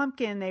real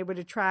pumpkin, they would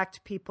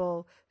attract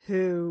people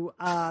who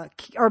are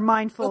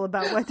mindful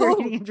about what they're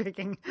eating and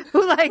drinking.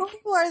 Who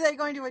are they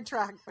going to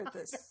attract with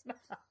this?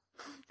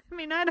 I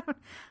mean, I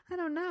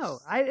don't know.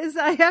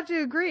 I have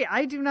to agree.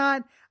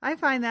 I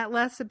find that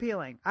less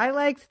appealing. I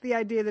liked the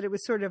idea that it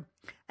was sort of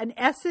an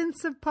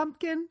essence of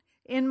pumpkin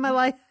in my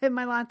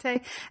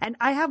latte, and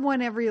I have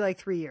one every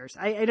 3 years.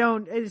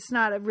 It's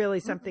not really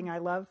something I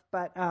love,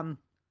 but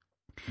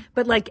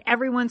like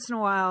every once in a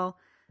while,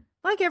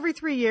 like every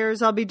 3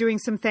 years, I'll be doing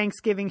some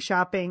Thanksgiving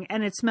shopping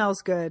and it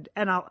smells good,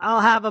 and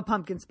I'll have a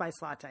pumpkin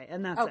spice latte,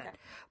 and that's it.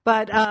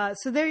 But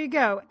so there you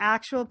go,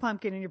 actual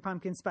pumpkin in your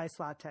pumpkin spice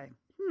latte.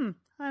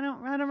 I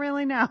don't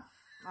really know.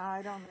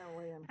 I don't know,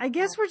 Liam. I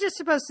guess we're just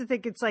supposed to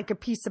think it's like a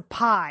piece of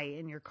pie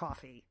in your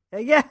coffee.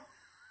 Yeah.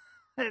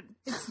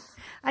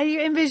 I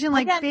envision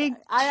big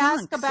I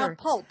chunks ask about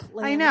pulp,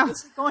 Liam. I know.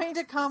 It's going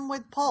to come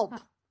with pulp.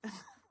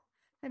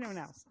 I don't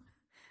know.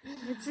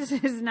 It just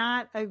is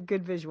not a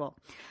good visual.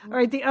 All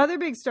right. The other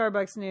big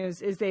Starbucks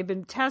news is they've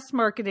been test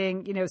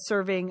marketing,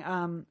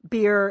 serving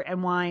beer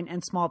and wine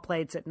and small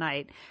plates at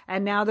night.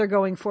 And now they're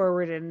going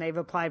forward and they've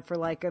applied for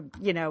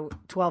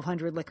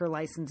 1,200 liquor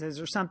licenses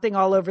or something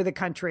all over the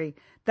country.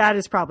 That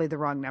is probably the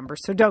wrong number,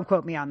 so don't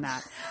quote me on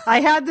that.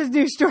 I had the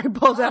news story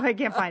pulled up. I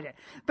can't find it.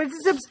 But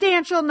it's a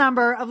substantial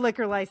number of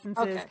liquor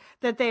licenses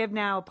that they have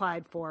now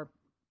applied for.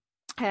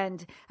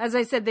 And as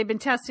I said, they've been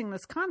testing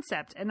this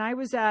concept. And I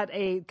was at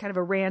a kind of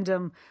a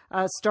random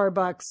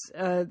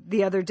Starbucks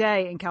the other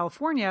day in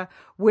California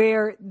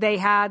where they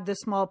had the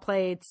small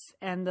plates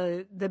and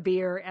the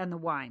beer and the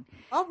wine.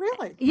 Oh,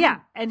 really?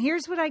 Yeah. And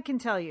here's what I can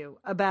tell you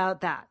about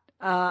that.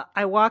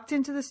 I walked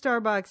into the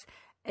Starbucks,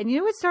 and you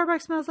know what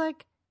Starbucks smells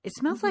like? It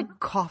smells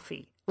like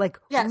coffee.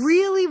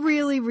 Really,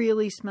 really,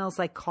 really smells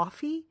like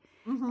coffee.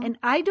 Mm-hmm. And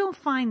I don't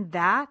find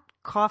that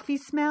coffee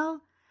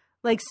smell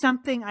like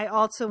something I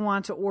also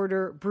want to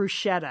order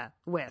bruschetta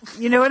with.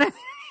 You know what I mean?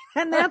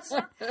 And that's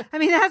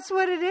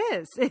what it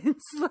is.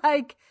 It's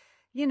like,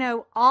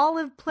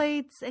 olive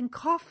plates and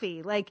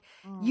coffee.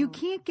 You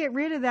can't get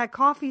rid of that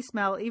coffee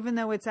smell, even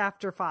though it's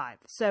after 5.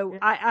 So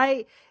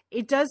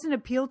it doesn't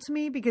appeal to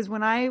me, because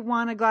when I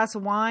want a glass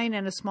of wine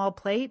and a small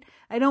plate,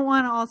 I don't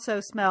want to also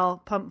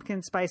smell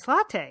pumpkin spice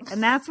latte.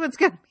 And that's what's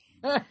going to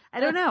be, I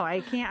don't know.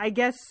 I can't, I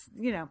guess,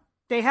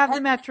 they have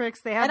the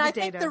metrics, they have the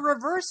data. And I think the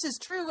reverse is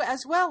true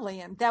as well,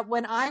 Liam, that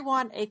when I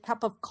want a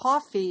cup of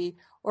coffee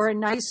or a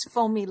nice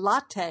foamy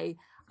latte,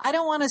 I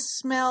don't want to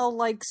smell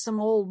like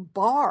some old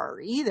bar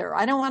either.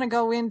 I don't want to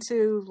go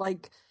into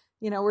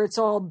where it's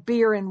all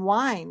beer and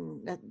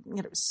wine,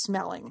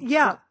 smelling.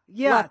 Yeah.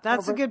 Yeah.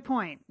 That's a good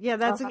point. Yeah.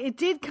 It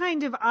did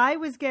kind of, I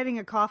was getting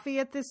a coffee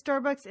at this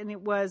Starbucks and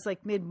it was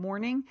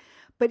mid-morning,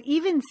 but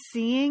even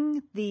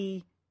seeing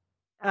the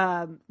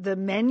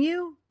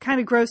menu kind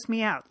of grossed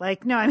me out.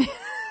 No, I mean,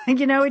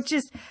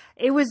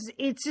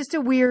 it's just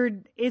a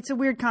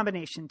weird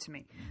combination to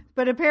me.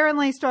 But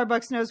apparently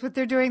Starbucks knows what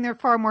they're doing. They're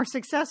far more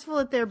successful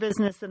at their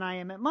business than I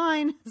am at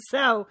mine.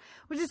 So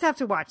we'll just have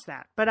to watch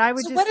that. But I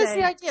would what is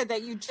the idea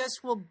that you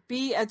just will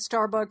be at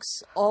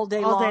Starbucks all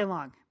day long? All day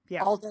long.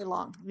 Yeah. All day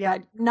long. Yeah.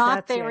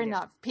 Not there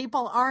enough.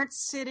 People aren't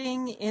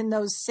sitting in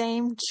those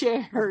same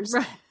chairs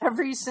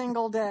every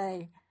single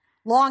day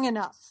long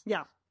enough.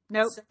 Yeah.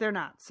 Nope, they're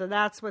not. So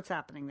that's what's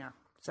happening there.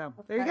 So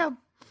there you go.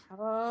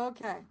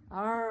 Okay.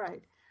 All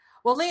right.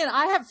 Well, Lian,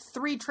 I have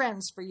 3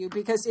 trends for you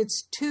because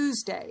it's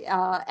Tuesday.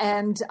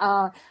 And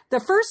the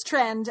first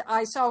trend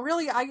I saw,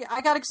 really,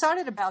 I got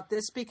excited about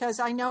this because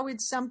I know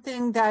it's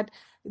something that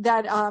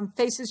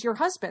faces your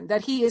husband,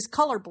 that he is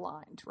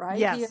colorblind, right?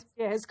 Yes.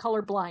 He has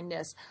color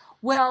blindness.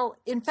 Well,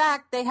 in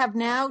fact, they have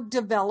now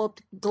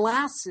developed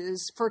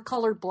glasses for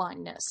color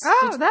blindness.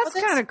 Oh, that's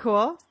kind of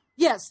cool.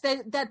 Yes,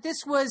 that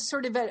this was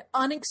sort of an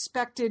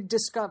unexpected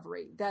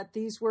discovery, that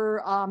these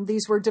were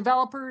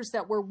developers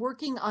that were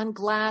working on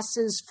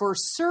glasses for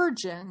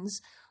surgeons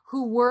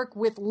who work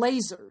with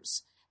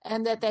lasers,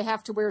 and that they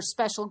have to wear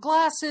special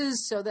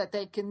glasses so that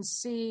they can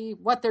see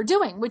what they're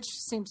doing, which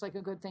seems like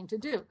a good thing to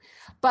do.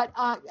 But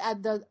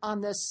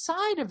on the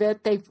side of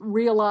it, they've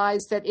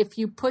realized that if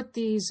you put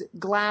these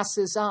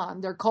glasses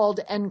on, they're called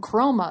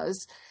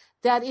enchromas,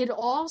 that it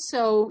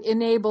also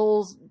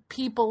enables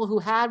people who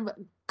have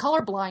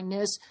color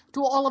blindness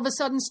to all of a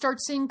sudden start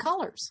seeing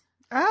colors.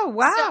 Oh,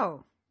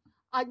 wow.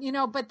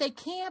 So, but they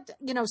can't,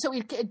 so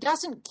it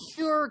doesn't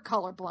cure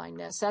color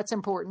blindness. That's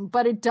important,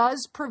 but it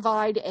does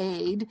provide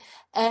aid.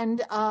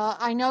 And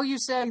I know you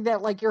said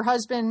that, like, your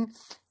husband,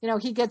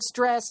 he gets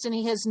dressed and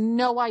he has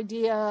no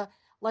idea,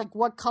 like,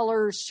 what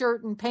color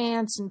shirt and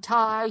pants and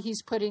tie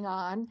he's putting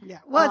on. Yeah.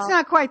 Well, it's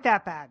not quite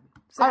that bad.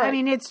 So, right. I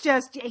mean, it's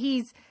just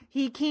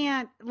he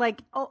can't,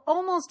 like,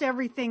 almost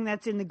everything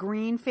that's in the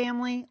green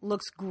family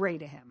looks gray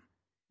to him.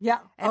 Yeah.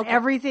 And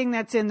everything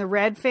that's in the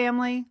red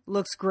family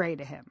looks gray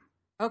to him.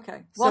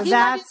 Okay. Well,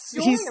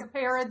 so he's a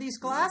pair of these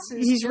glasses.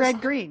 He's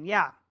red-green.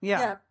 Yeah.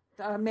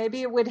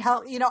 Maybe it would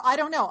help. I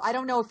don't know. I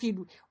don't know if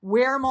you'd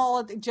wear them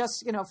all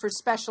just, for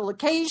special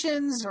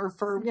occasions or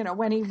for,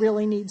 when he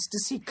really needs to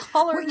see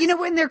colors. Well,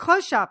 when they're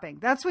clothes shopping,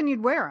 that's when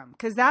you'd wear them,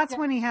 because that's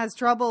when he has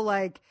trouble.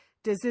 Like,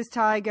 does this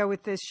tie go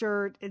with this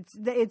shirt?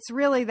 It's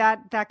really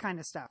that kind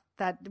of stuff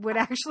that would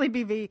actually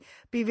be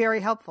very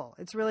helpful.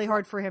 It's really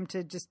hard for him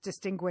to just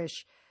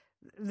distinguish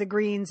the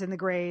greens and the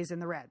grays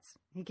and the reds.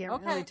 He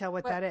can't really tell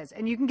what that is.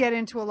 And you can get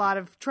into a lot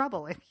of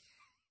trouble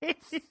if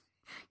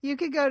you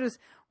could go to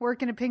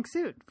work in a pink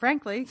suit.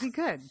 Frankly, he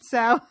could.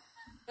 So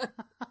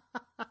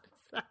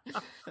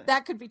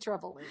that could be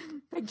trouble.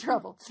 Big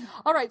trouble.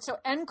 All right. So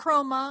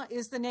Enchroma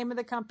is the name of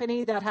the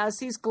company that has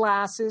these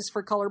glasses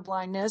for color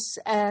blindness.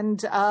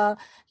 And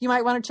you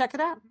might want to check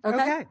it out.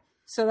 Okay.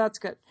 So that's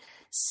good.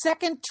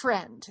 Second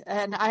trend,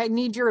 and I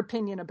need your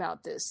opinion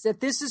about this, that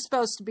this is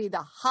supposed to be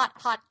the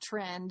hot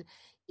trend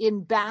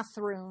in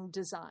bathroom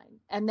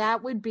design. And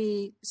that would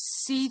be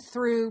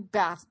see-through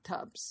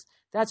bathtubs.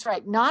 That's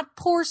right. Not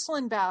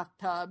porcelain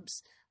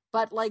bathtubs,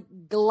 but like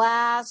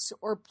glass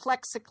or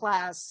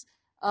plexiglass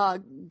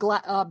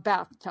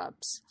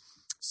bathtubs,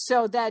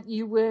 so that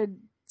you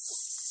would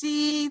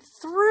see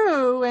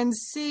through and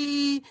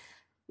see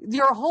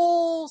your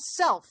whole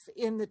self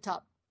in the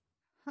tub.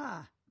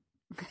 Huh.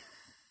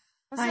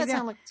 Doesn't that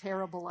sound like a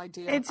terrible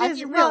idea? It's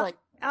just, really.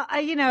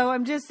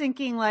 I'm just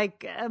thinking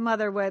like a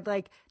mother would,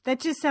 like,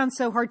 that just sounds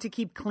so hard to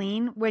keep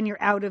clean when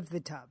you're out of the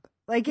tub.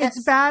 Like,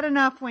 it's bad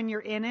enough when you're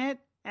in it.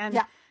 And,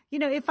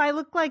 if I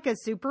look like a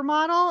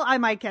supermodel, I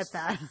might get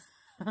that.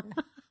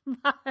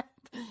 But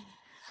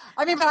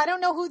I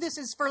don't know who this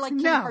is for, like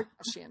Kim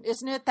Kardashian,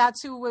 isn't it?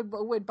 That's who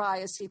would buy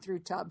a see-through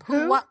tub.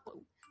 Who?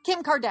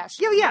 Kim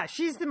Kardashian. Oh, yeah,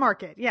 she's the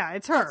market. Yeah,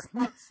 it's her.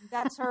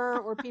 That's her,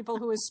 or people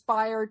who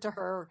aspire to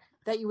her,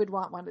 that you would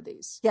want one of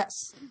these. Yes.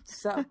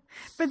 So,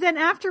 but then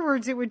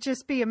afterwards, it would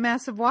just be a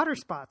mess of water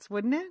spots,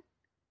 wouldn't it?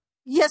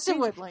 Yes, it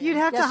would. Lian. You'd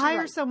have to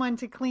hire someone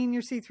to clean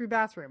your see-through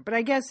bathroom. But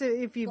I guess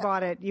if you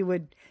bought it, you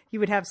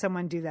would have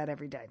someone do that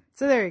every day.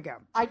 So there you go.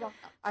 I don't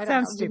know. Sounds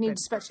know. stupid. You need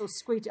special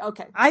squeegee.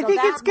 Okay. I think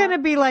it's going to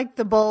be like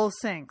the bowl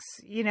sinks.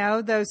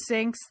 Those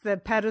sinks, the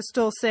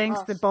pedestal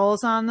sinks, the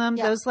bowls on them.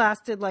 Yeah. Those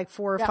lasted like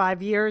 4 or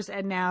 5 years,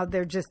 and now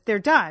they're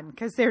done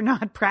because they're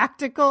not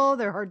practical.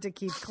 They're hard to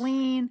keep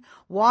clean.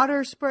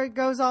 Water spray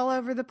goes all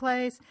over the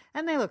place,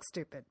 and they look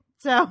stupid.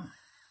 So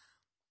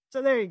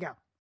there you go.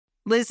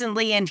 Liz and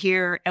Lian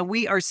here, and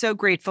we are so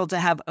grateful to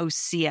have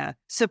OSEA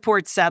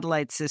support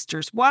Satellite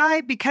Sisters.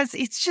 Why? Because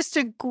it's just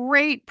a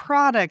great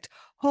product.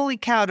 Holy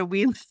cow, do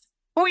we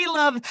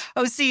love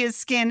OSEA's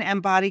skin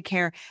and body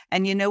care.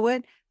 And you know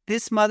what?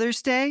 This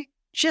Mother's Day,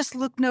 just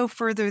look no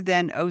further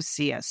than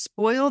OSEA.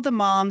 Spoil the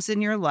moms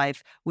in your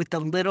life with the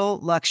little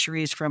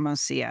luxuries from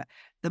OSEA.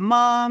 The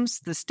moms,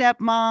 the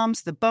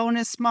stepmoms, the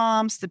bonus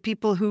moms, the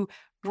people who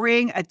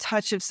bring a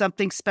touch of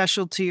something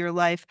special to your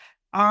life.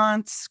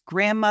 aunts,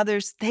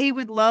 grandmothers, they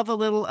would love a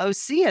little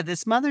Osea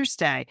this Mother's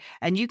Day.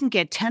 And you can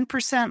get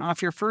 10%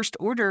 off your first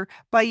order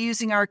by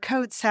using our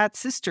code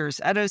SATSisters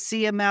at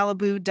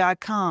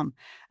OseaMalibu.com.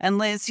 And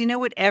Liz, you know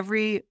what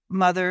every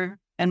mother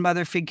and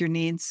mother figure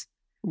needs?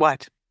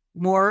 What?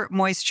 More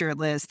moisture,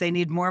 Liz. They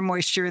need more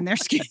moisture in their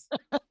skin.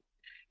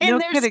 No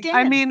kidding.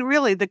 I mean,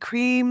 really, the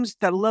creams,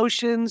 the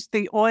lotions,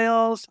 the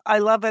oils, I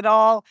love it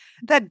all.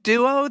 That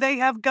duo they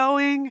have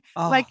going,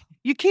 like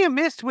you can't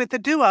miss with the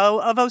duo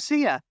of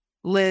Osea.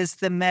 Liz,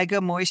 the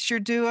Mega Moisture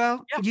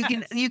Duo.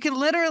 Yes. You can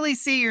literally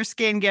see your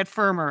skin get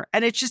firmer,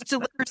 and it just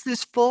delivers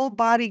this full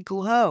body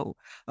glow.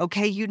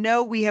 Okay, you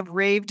know we have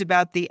raved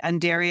about the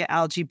Undaria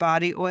Algae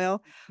Body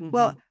Oil.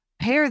 Well,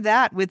 pair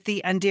that with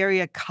the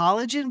Undaria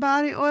Collagen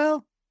Body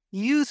Oil.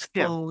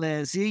 Youthful,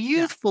 Liz. Your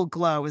youthful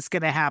glow is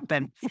going to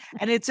happen.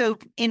 And it's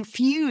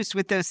infused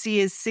with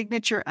Osea's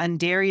signature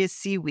Undaria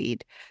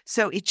seaweed.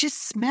 So it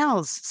just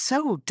smells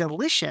so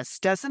delicious,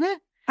 doesn't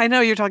it? I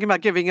know you're talking about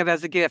giving it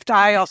as a gift.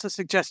 I also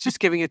suggest just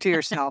giving it to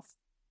yourself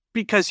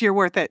because you're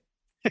worth it.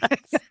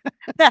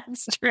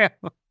 That's true.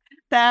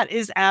 That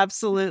is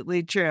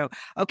absolutely true.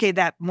 Okay,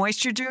 that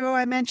Moisture Duo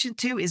I mentioned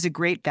too is a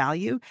great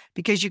value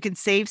because you can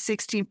save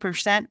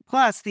 16%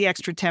 plus the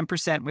extra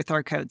 10% with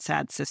our code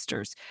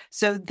SADSisters.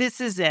 So this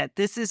is it.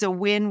 This is a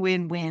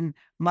win-win-win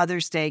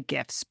Mother's Day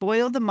gift.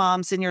 Spoil the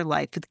moms in your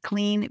life with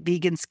clean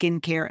vegan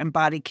skincare and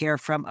body care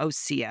from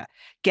Osea.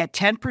 Get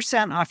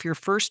 10% off your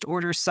first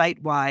order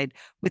site-wide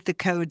with the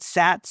code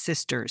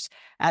SATSisters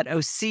at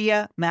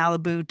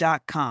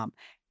OseaMalibu.com.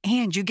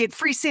 And you get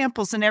free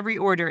samples in every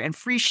order and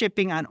free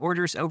shipping on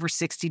orders over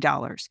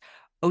 $60.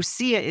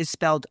 Osea is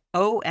spelled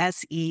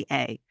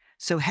O-S-E-A.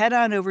 So head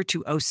on over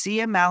to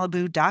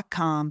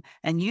OseaMalibu.com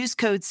and use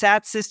code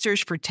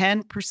SATSisters for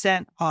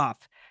 10% off.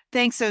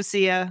 Thanks,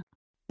 Osea.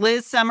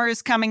 Liz, summer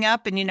is coming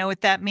up, and you know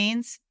what that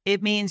means?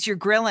 It means you're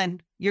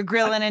grilling. You're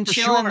grilling and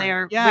chilling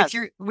there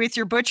with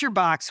your butcher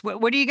box.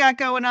 What do you got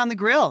going on the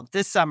grill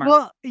this summer?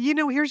 Well,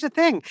 here's the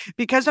thing.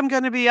 Because I'm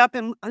going to be up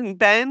in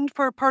Bend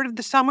for part of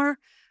the summer,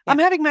 I'm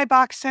having my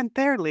box sent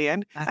there,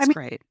 Lian. That's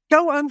great.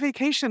 Go on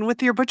vacation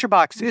with your butcher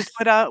box is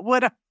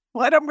what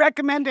I'm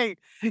recommending.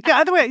 Yeah,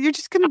 otherwise, you're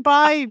just going to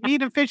buy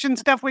meat and fish and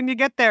stuff when you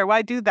get there.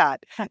 Why do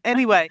that?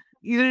 Anyway,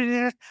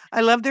 I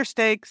love their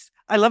steaks.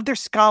 I love their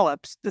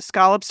scallops. The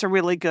scallops are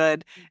really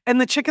good.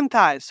 And the chicken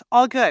thighs,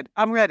 all good.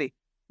 I'm ready.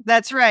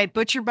 That's right.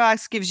 Butcher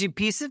Box gives you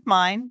peace of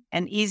mind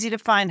and easy to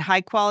find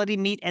high quality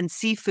meat and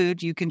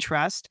seafood you can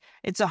trust.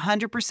 It's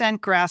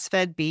 100%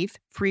 grass-fed beef,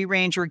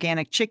 free-range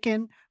organic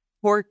chicken,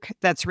 pork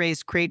that's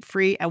raised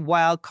crate-free, and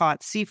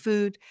wild-caught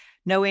seafood.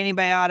 No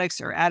antibiotics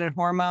or added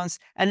hormones.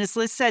 And as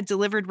Liz said,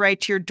 delivered right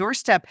to your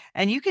doorstep.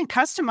 And you can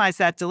customize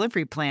that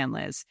delivery plan,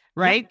 Liz,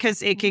 right?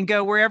 Because it can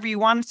go wherever you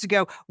want it to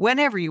go,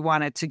 whenever you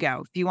want it to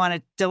go. If you want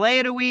to delay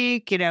it a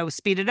week,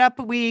 speed it up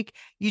a week,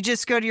 you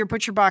just go to your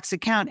Butcher Box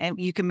account and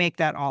you can make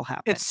that all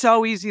happen. It's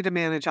so easy to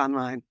manage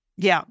online.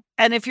 Yeah.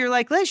 And if you're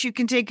like Liz, you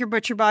can take your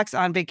Butcher Box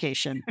on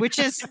vacation, which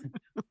is...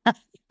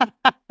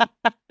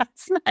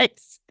 That's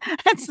nice.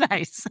 That's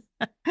nice.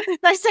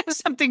 Nice to have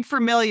something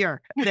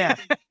familiar there.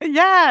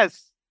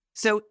 Yes.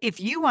 So if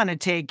you want to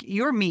take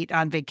your meat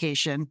on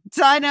vacation,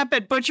 sign up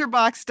at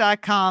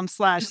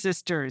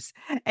butcherbox.com/sisters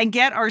and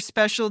get our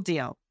special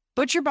deal.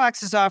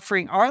 ButcherBox is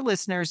offering our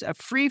listeners a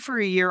free for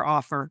a year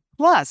offer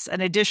plus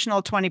an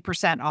additional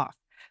 20% off.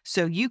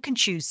 So you can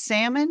choose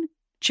salmon,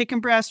 chicken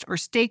breast, or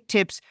steak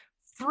tips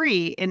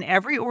free in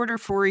every order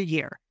for a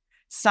year.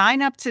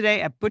 Sign up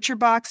today at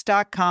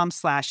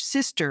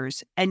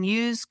butcherbox.com/sisters and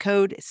use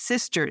code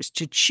SISTERS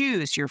to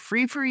choose your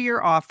free for a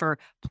year offer,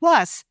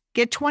 plus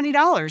get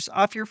 $20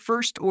 off your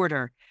first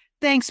order.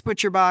 Thanks,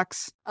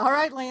 ButcherBox. All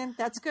right, Lian,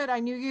 that's good.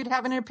 I knew you'd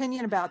have an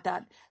opinion about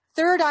that.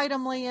 Third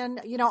item, Lian,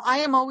 I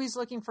am always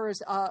looking for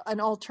an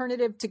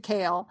alternative to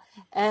kale.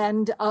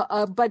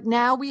 But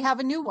now we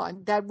have a new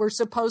one that we're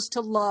supposed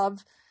to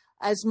love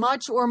as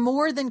much or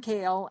more than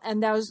kale,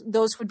 and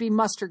those would be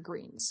mustard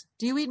greens.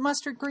 Do you eat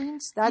mustard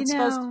greens?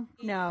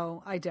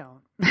 No, I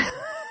don't.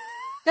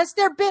 Because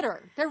they're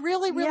bitter. They're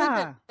really, really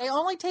bitter. They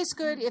only taste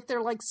good if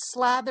they're like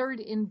slathered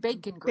in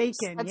bacon grease.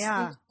 That's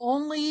the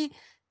only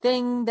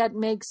thing that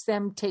makes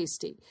them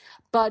tasty.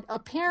 But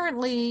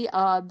apparently,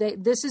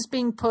 this is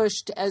being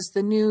pushed as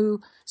the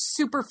new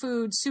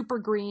superfood, super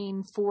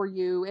green for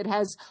you. It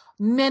has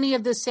many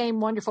of the same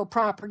wonderful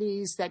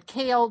properties that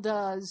kale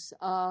does.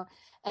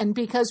 And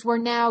because we're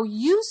now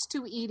used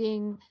to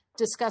eating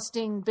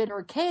disgusting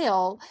bitter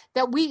kale,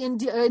 that we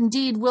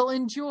indeed will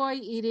enjoy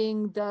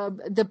eating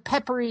the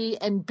peppery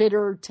and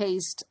bitter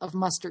taste of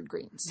mustard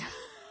greens.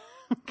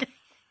 Okay.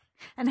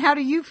 And how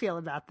do you feel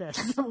about this?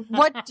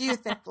 What do you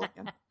think,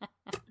 Lian?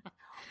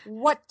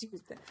 What do you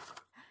think?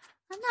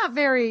 I'm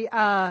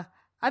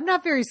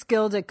not very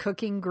skilled at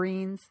cooking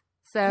greens,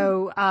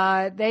 so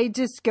they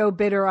just go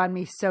bitter on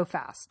me so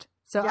fast.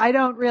 So I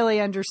don't really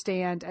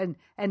understand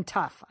and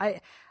tough.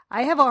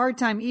 I have a hard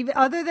time, even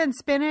other than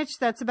spinach.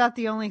 That's about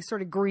the only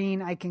sort of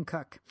green I can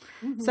cook.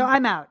 Mm-hmm. So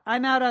I'm out.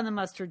 I'm out on the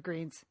mustard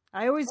greens.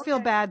 I always feel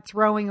bad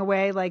throwing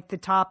away like the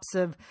tops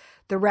of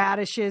the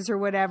radishes or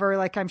whatever.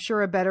 Like, I'm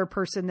sure a better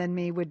person than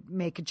me would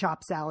make a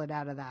chopped salad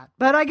out of that.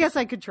 But I guess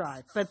I could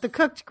try. But the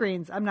cooked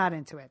greens, I'm not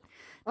into it.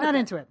 Not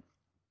into it.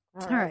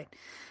 All right.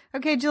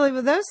 Okay, Julie,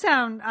 well, those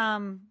sound,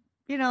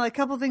 like a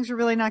couple things we're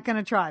really not going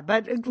to try.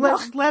 But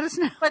let us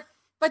know.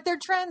 But they're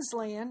trends,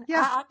 Lian.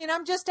 Yeah. I mean,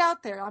 I'm just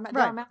out there. I'm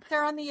out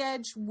there on the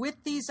edge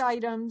with these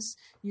items.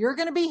 You're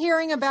going to be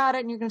hearing about it,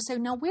 and you're going to say,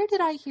 "Now, where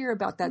did I hear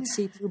about that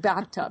see-through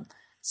bathtub?"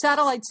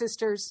 Satellite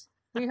Sisters.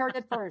 We heard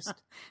it first.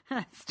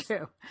 That's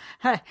true.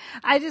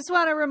 I just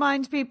want to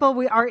remind people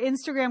our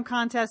Instagram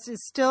contest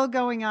is still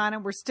going on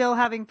and we're still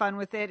having fun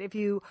with it. If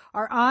you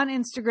are on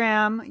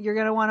Instagram, you're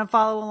going to want to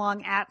follow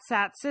along at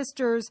Sat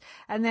Sisters,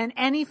 and then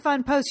any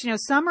fun posts.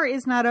 Summer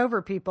is not over,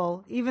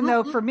 people, even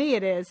though for me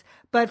it is,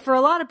 but for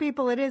a lot of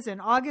people it isn't.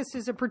 August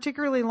is a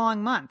particularly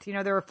long month.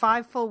 There are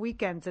 5 full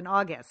weekends in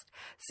August.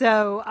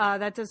 So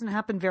that doesn't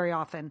happen very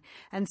often.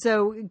 And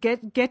so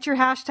get your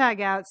hashtag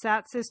out,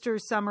 Sat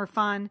Sisters Summer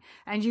Fun,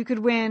 and you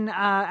could win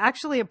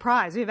actually a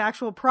prize. We have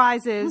actual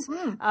prizes.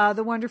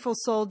 The wonderful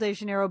Sol de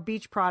Janeiro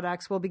beach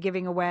products we'll be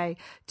giving away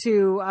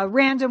to a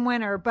random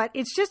winner. But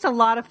it's just a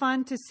lot of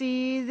fun to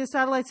see the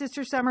Satellite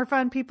Sister Summer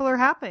Fun people are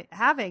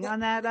having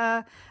on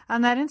that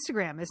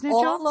Instagram, isn't it,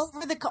 Joel?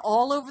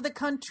 All over the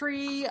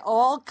country,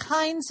 all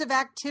kinds of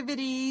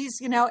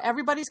activities.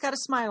 Everybody's got a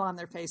smile on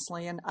their face,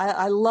 Lian.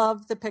 I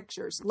love the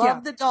pictures.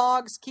 Love the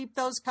dogs. Keep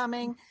those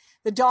coming.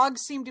 The dogs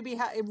seem to be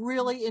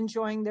really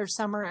enjoying their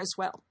summer as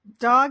well.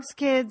 Dogs,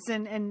 kids,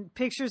 and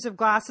pictures of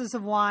glasses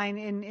of wine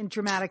in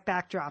dramatic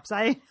backdrops.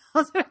 I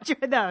also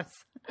enjoy those.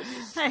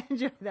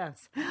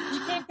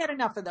 You can't get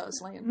enough of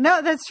those, Lian.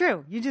 No, that's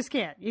true. You just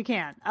can't. You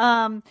can't.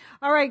 All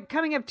right,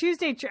 coming up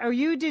Tuesday.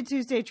 You did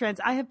Tuesday Trends.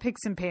 I have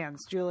picks and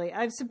pans, Julie.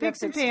 I have some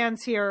picks and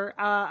pans here.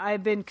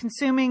 I've been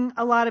consuming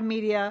a lot of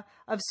media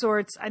of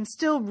sorts. I'm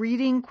still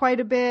reading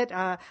quite a bit.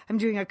 I'm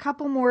doing a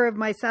couple more of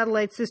my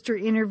Satellite Sister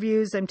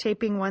interviews. I'm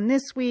taping one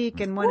this week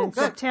and one in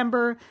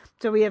September.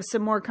 So we have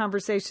some more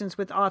conversations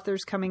with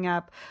authors coming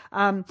up.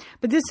 But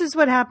this is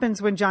what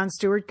happens when Jon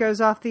Stewart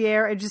goes off the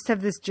air. I just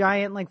have this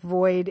giant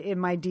void in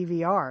my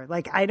DVR.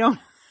 I don't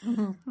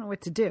know what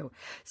to do.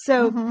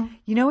 So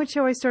you know what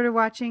show I started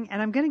watching?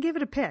 And I'm going to give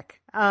it a pick.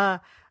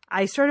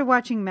 I started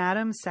watching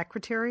Madam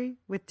Secretary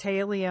with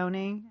Téa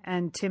Leoni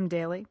and Tim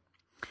Daly.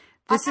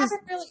 I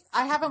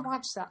haven't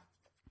watched that.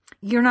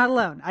 You're not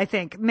alone. I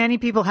think many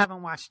people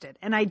haven't watched it.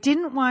 And I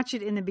didn't watch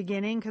it in the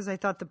beginning because I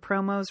thought the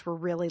promos were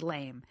really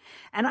lame.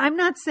 And I'm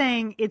not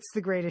saying it's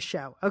the greatest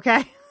show.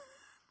 Okay.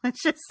 But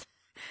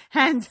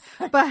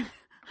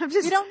I'm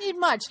just. You don't need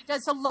much.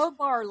 That's a low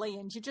bar,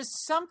 Lian. You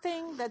just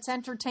something that's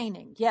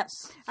entertaining. Yes.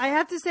 I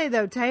have to say,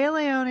 though, Téa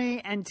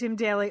Leoni and Tim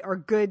Daly are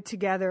good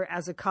together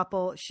as a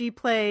couple. She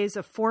plays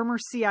a former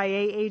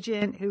CIA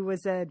agent who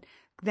was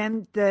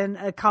then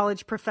a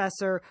college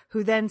professor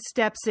who then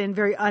steps in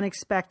very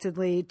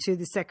unexpectedly to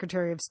the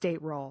Secretary of State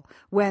role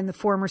when the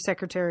former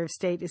Secretary of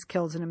State is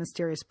killed in a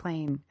mysterious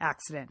plane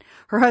accident.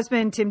 Her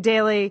husband, Tim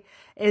Daly,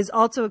 is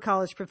also a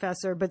college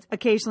professor, but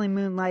occasionally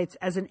moonlights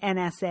as an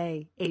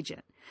NSA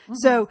agent.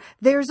 So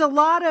there's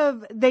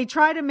they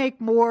try to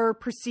make more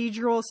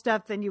procedural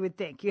stuff than you would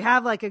think. You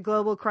have a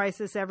global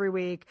crisis every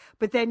week,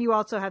 but then you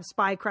also have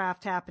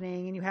spycraft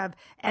happening and you have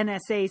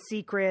NSA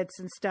secrets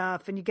and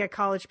stuff, and you get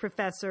college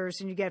professors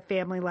and you get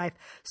family life.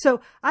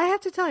 So I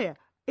have to tell you,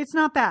 it's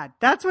not bad.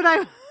 That's what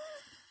I...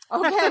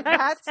 Okay,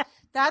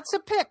 that's a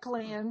pick,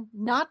 Lian.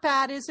 Not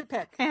bad is a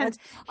pick.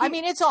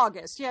 It's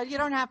August. Yeah, you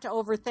don't have to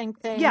overthink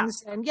things. Yeah.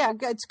 And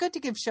it's good to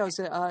give shows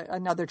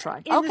another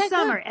try. In the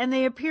summer. Good. And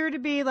they appear to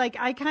be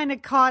I kind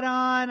of caught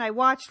on. I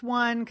watched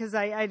one because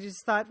I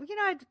just thought,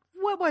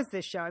 what was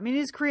this show? It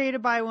is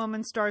created by a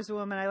woman, stars a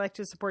woman. I like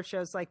to support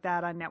shows like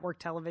that on network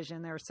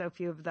television. There are so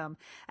few of them.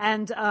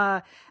 And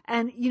I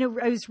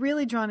was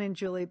really drawn in,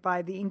 Julie,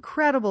 by the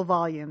incredible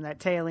volume that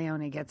Téa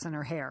Leoni gets in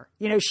her hair.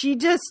 She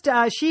just,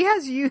 she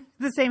has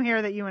the same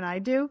hair that you and I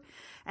do,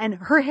 and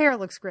her hair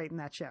looks great in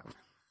that show.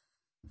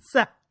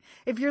 So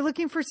if you're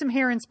looking for some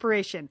hair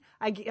inspiration,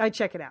 I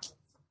check it out.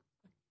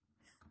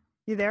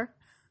 You there?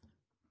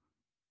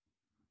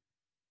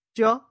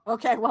 Joel?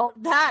 Okay, well,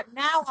 now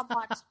I'm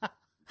watching.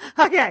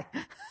 Okay.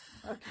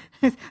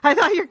 I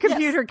thought your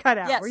computer cut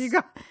out. Yes.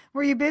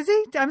 Were you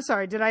busy? I'm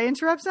sorry. Did I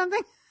interrupt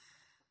something?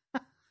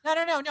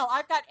 No.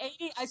 I've got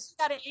 80. I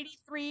still got an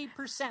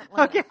 83%.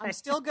 Okay. I'm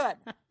still good.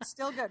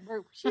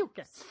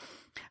 Okay.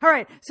 All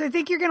right. So I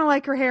think you're going to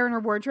like her hair and her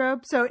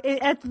wardrobe. So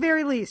at the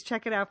very least,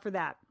 check it out for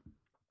that.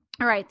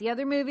 All right. The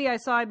other movie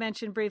I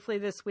mentioned briefly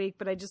this week,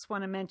 but I just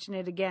want to mention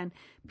it again.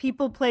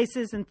 People,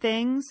 Places, and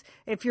Things.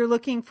 If you're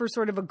looking for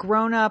sort of a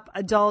grown-up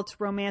adult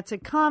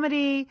romantic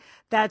comedy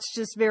that's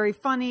just very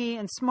funny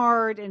and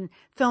smart and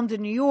filmed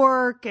in New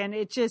York, and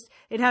it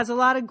has a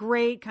lot of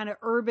great kind of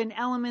urban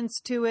elements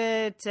to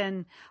it,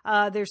 and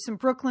there's some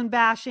Brooklyn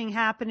bashing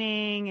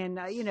happening, and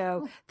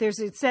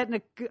it's set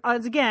in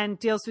again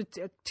deals with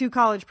two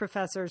college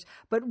professors,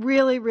 but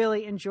really,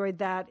 really enjoyed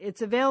that.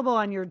 It's available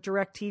on your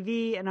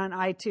DirecTV and on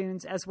iTunes.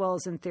 iTunes as well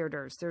as in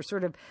theaters. They're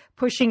sort of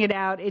pushing it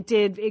out.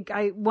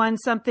 I won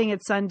something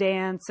at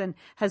Sundance and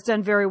has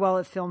done very well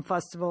at film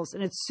festivals,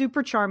 and it's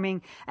super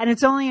charming, and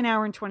it's only an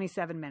hour and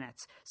 27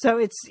 minutes.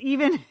 So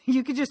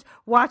you could just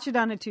watch it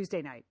on a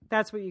Tuesday night.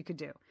 That's what you could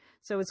do.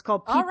 So it's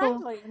called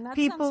People,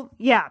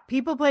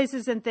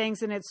 Places, and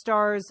Things, and it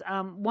stars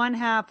one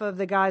half of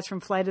the guys from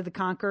Flight of the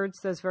Conchords,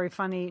 those very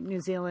funny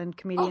New Zealand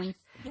comedians.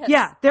 Oh, yes.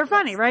 Yeah, they're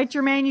funny, right?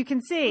 Jermaine, you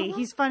can see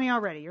he's funny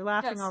already. You're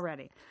laughing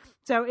already.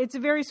 So it's a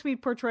very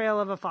sweet portrayal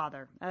of a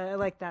father. I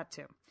like that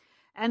too.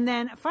 And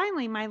then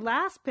finally, my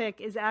last pick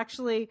is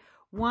actually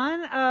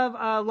one of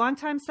a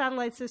longtime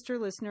Satellite Sister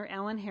listener,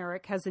 Ellen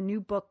Herrick, has a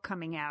new book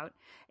coming out.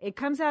 It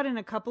comes out in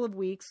a couple of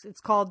weeks.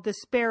 It's called The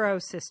Sparrow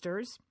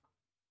Sisters.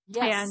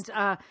 Yes.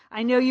 And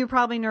I know you're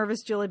probably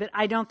nervous, Julie, but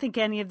I don't think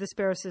any of the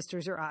Sparrow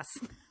Sisters are us.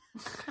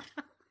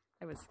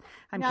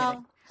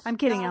 I'm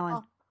kidding,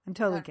 Ellen. I'm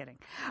totally kidding.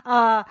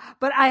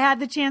 But I had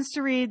the chance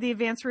to read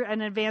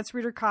an advanced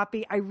reader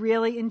copy. I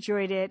really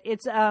enjoyed it.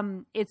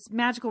 It's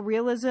magical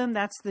realism.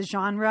 That's the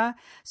genre.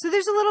 So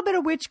there's a little bit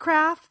of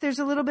witchcraft. There's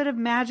a little bit of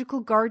magical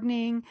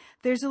gardening.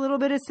 There's a little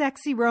bit of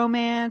sexy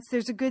romance.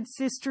 There's a good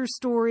sister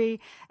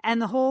story.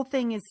 And the whole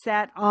thing is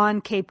set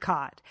on Cape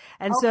Cod.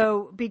 And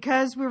so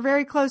because we're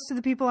very close to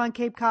the people on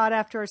Cape Cod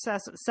after our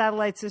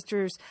Satellite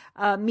Sisters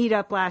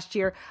meetup last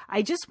year,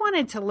 I just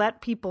wanted to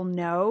let people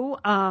know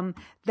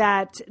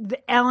that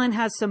Ellen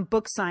has some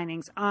book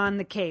signings on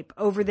the Cape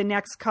over the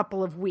next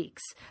couple of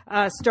weeks,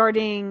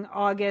 starting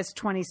August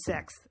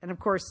 26th. And of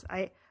course,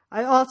 I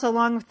also,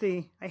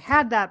 I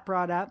had that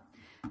brought up.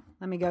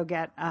 Let me go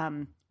get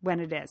when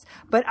it is.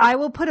 But I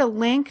will put a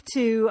link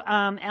to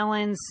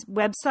Ellen's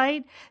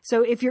website.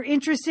 So if you're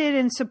interested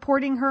in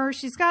supporting her,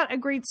 she's got a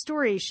great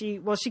story. She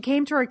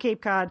came to our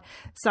Cape Cod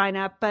sign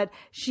up, but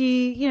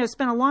she,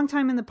 spent a long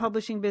time in the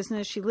publishing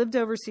business. She lived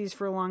overseas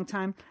for a long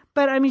time.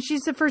 But I mean,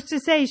 she's the first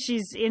to say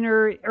she's in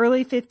her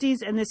early 50s,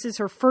 and this is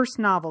her first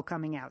novel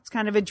coming out. It's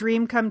kind of a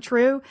dream come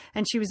true,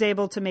 and she was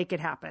able to make it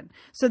happen.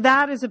 So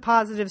that is a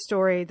positive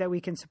story that we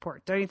can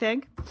support, don't you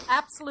think?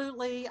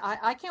 Absolutely.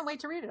 I can't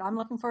wait to read it. I'm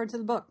looking forward to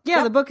the book.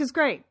 Yeah, The book is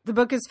great. The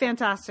book is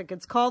fantastic.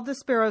 It's called The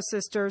Sparrow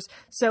Sisters.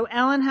 So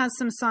Ellen has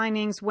some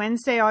signings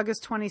Wednesday,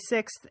 August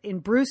 26th in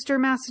Brewster,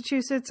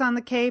 Massachusetts on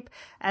the Cape,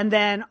 and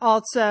then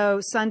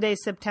also Sunday,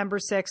 September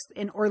 6th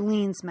in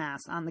Orleans,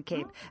 Mass on the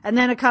Cape, and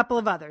then a couple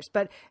of others.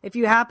 But if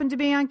you happen to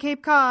be on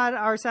Cape Cod,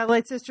 our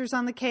Satellite Sisters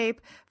on the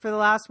Cape for the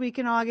last week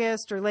in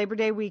August or Labor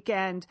Day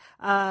weekend,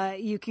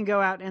 you can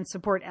go out and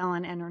support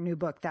Ellen and her new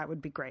book. That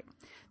would be great.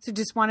 So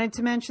just wanted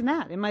to mention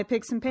that in my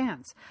picks and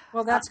pans.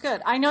 Well, that's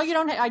good. I know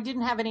I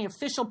didn't have any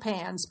official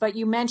pans, but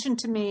you mentioned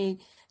to me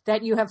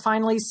that you have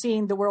finally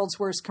seen The World's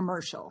Worst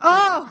Commercial.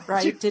 Oh,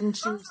 right.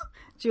 Didn't you?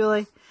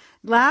 Julie,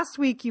 last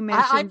week you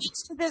mentioned. I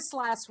mentioned this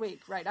last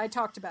week. Right. I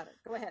talked about it.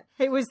 Go ahead.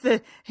 It was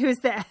the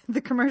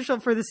commercial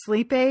for the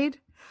sleep aid.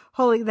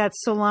 That's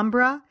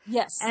Solumbra.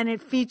 Yes. And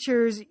it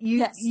features you.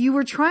 Yes. You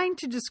were trying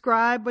to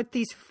describe what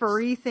these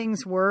furry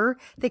things were.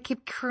 They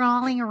kept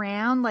crawling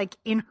around like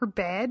in her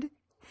bed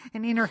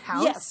and in her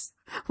house. Yes.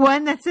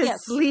 One that says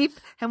sleep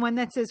and one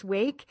that says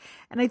wake.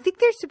 And I think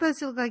they're supposed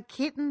to look like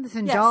kittens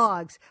and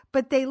dogs,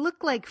 but they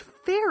look like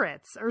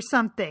ferrets or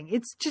something.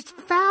 It's just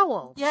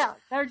foul. Yeah.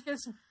 They're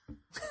just.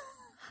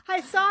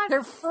 I saw it.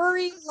 They're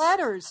furry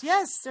letters.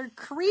 Yes, they're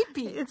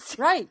creepy. It's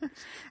right.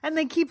 And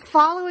they keep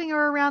following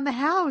her around the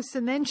house,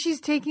 and then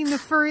she's taking the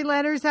furry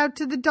letters out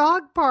to the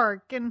dog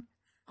park, and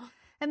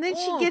then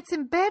she gets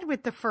in bed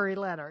with the furry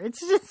letter. It's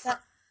just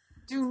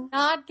do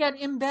not get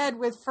in bed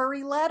with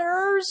furry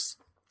letters.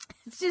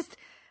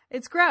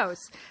 It's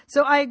gross.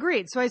 So I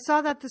agreed. So I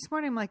saw that this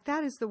morning. I'm like,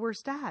 that is the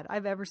worst ad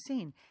I've ever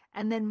seen.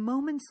 And then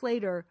moments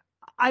later,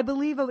 I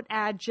believe an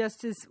ad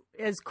just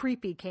as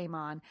creepy came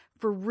on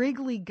for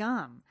Wrigley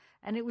gum.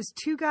 And it was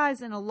two guys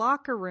in a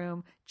locker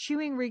room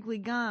chewing Wrigley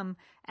gum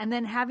and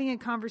then having a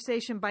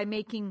conversation by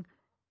making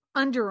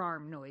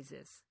underarm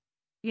noises.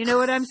 You know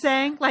what I'm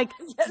saying? Like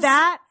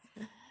that.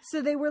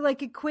 So they were like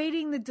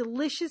equating the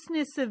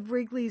deliciousness of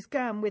Wrigley's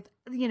gum with,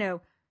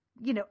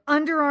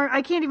 underarm.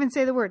 I can't even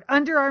say the word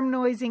underarm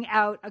noising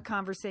out a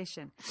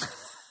conversation.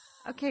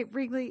 Okay,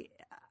 Wrigley.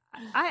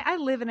 I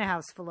live in a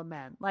house full of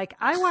men. Like,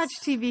 I watch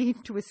TV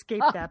to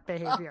escape that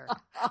behavior.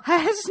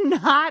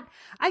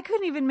 I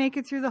couldn't even make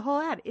it through the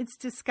whole ad. It's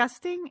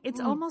disgusting.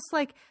 It's almost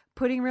like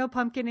putting real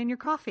pumpkin in your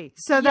coffee.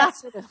 So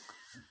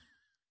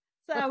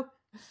so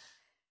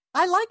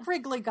I like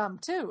Wrigley gum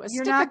too.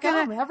 Stick of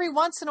gum every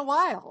once in a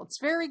while. It's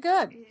very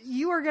good.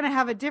 You are going to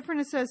have a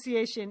different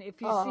association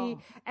if you see,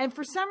 and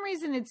for some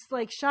reason it's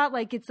like shot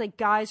like it's like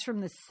guys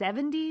from the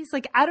 70s.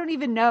 Like, I don't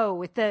even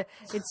know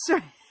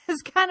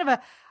it's kind of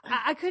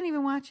I couldn't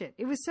even watch it.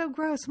 It was so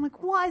gross. I'm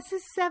like, why is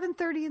this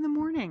 7:30 in the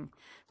morning?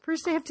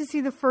 First I have to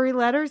see the furry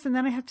letters and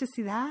then I have to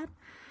see that.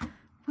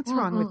 What's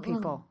wrong with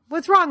people?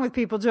 What's wrong with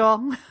people,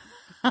 Joel?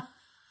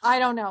 I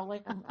don't know.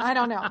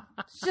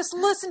 Just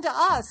listen to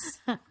us.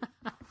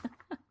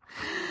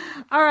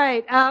 All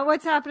right.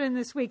 What's happening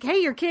this week? Hey,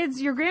 your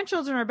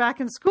grandchildren are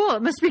back in school.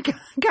 It must be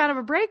kind of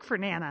a break for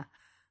Nana.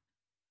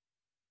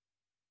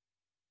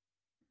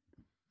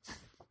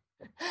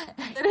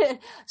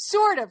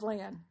 Sort of,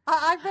 Lian.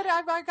 I've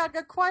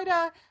got quite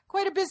a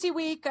busy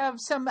week of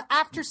some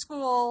after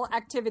school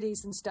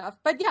activities and stuff.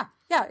 But yeah,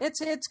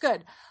 it's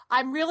good.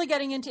 I'm really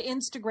getting into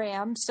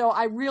Instagram, so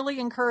I really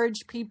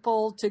encourage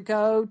people to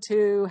go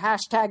to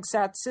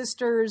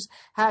 #SatSisters,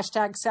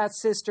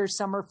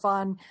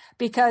 #SatSistersSummerFun,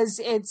 because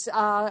it's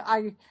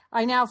I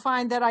now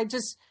find that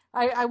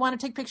I want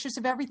to take pictures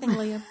of everything,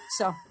 Liam.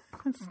 So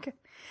that's good.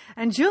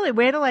 And Julie,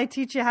 wait till I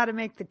teach you how to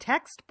make the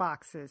text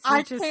boxes.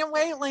 I can't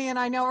wait, Lian.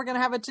 I know we're going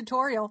to have a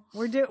tutorial.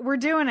 We're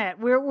doing it.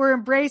 We're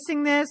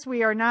embracing this.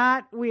 We are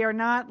not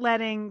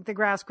letting the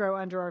grass grow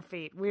under our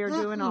feet. We are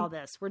doing all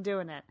this. We're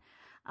doing it.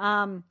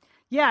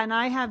 Yeah, and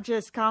I have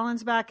just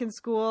Colin's back in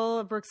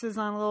school. Brooks is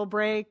on a little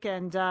break,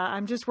 and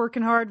I'm just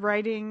working hard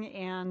writing.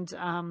 And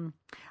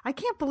I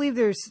can't believe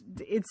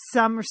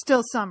it's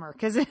still summer,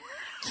 because it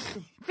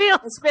feels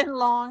it's been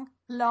long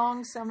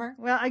summer.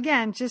 Well,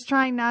 again, just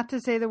trying not to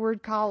say the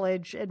word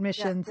college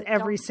admissions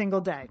every single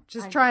day.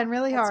 Just trying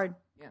really hard.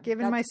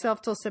 Giving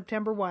myself till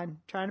September 1,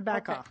 trying to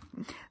back off.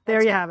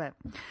 There you have it.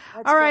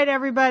 All right,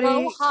 everybody.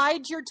 Go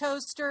hide your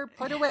toaster,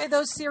 put away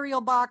those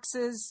cereal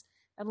boxes,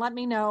 and let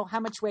me know how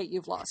much weight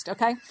you've lost,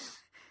 okay?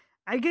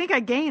 I think I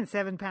gained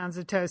 7 pounds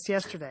of toast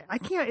yesterday. I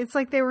can't. It's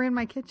like they were in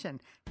my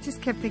kitchen. I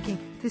just kept thinking,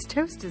 this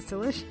toast is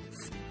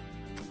delicious.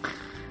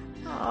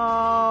 Oh,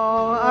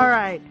 all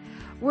right.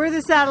 We're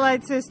the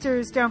Satellite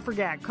Sisters. Don't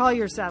forget, call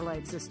your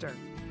Satellite Sister.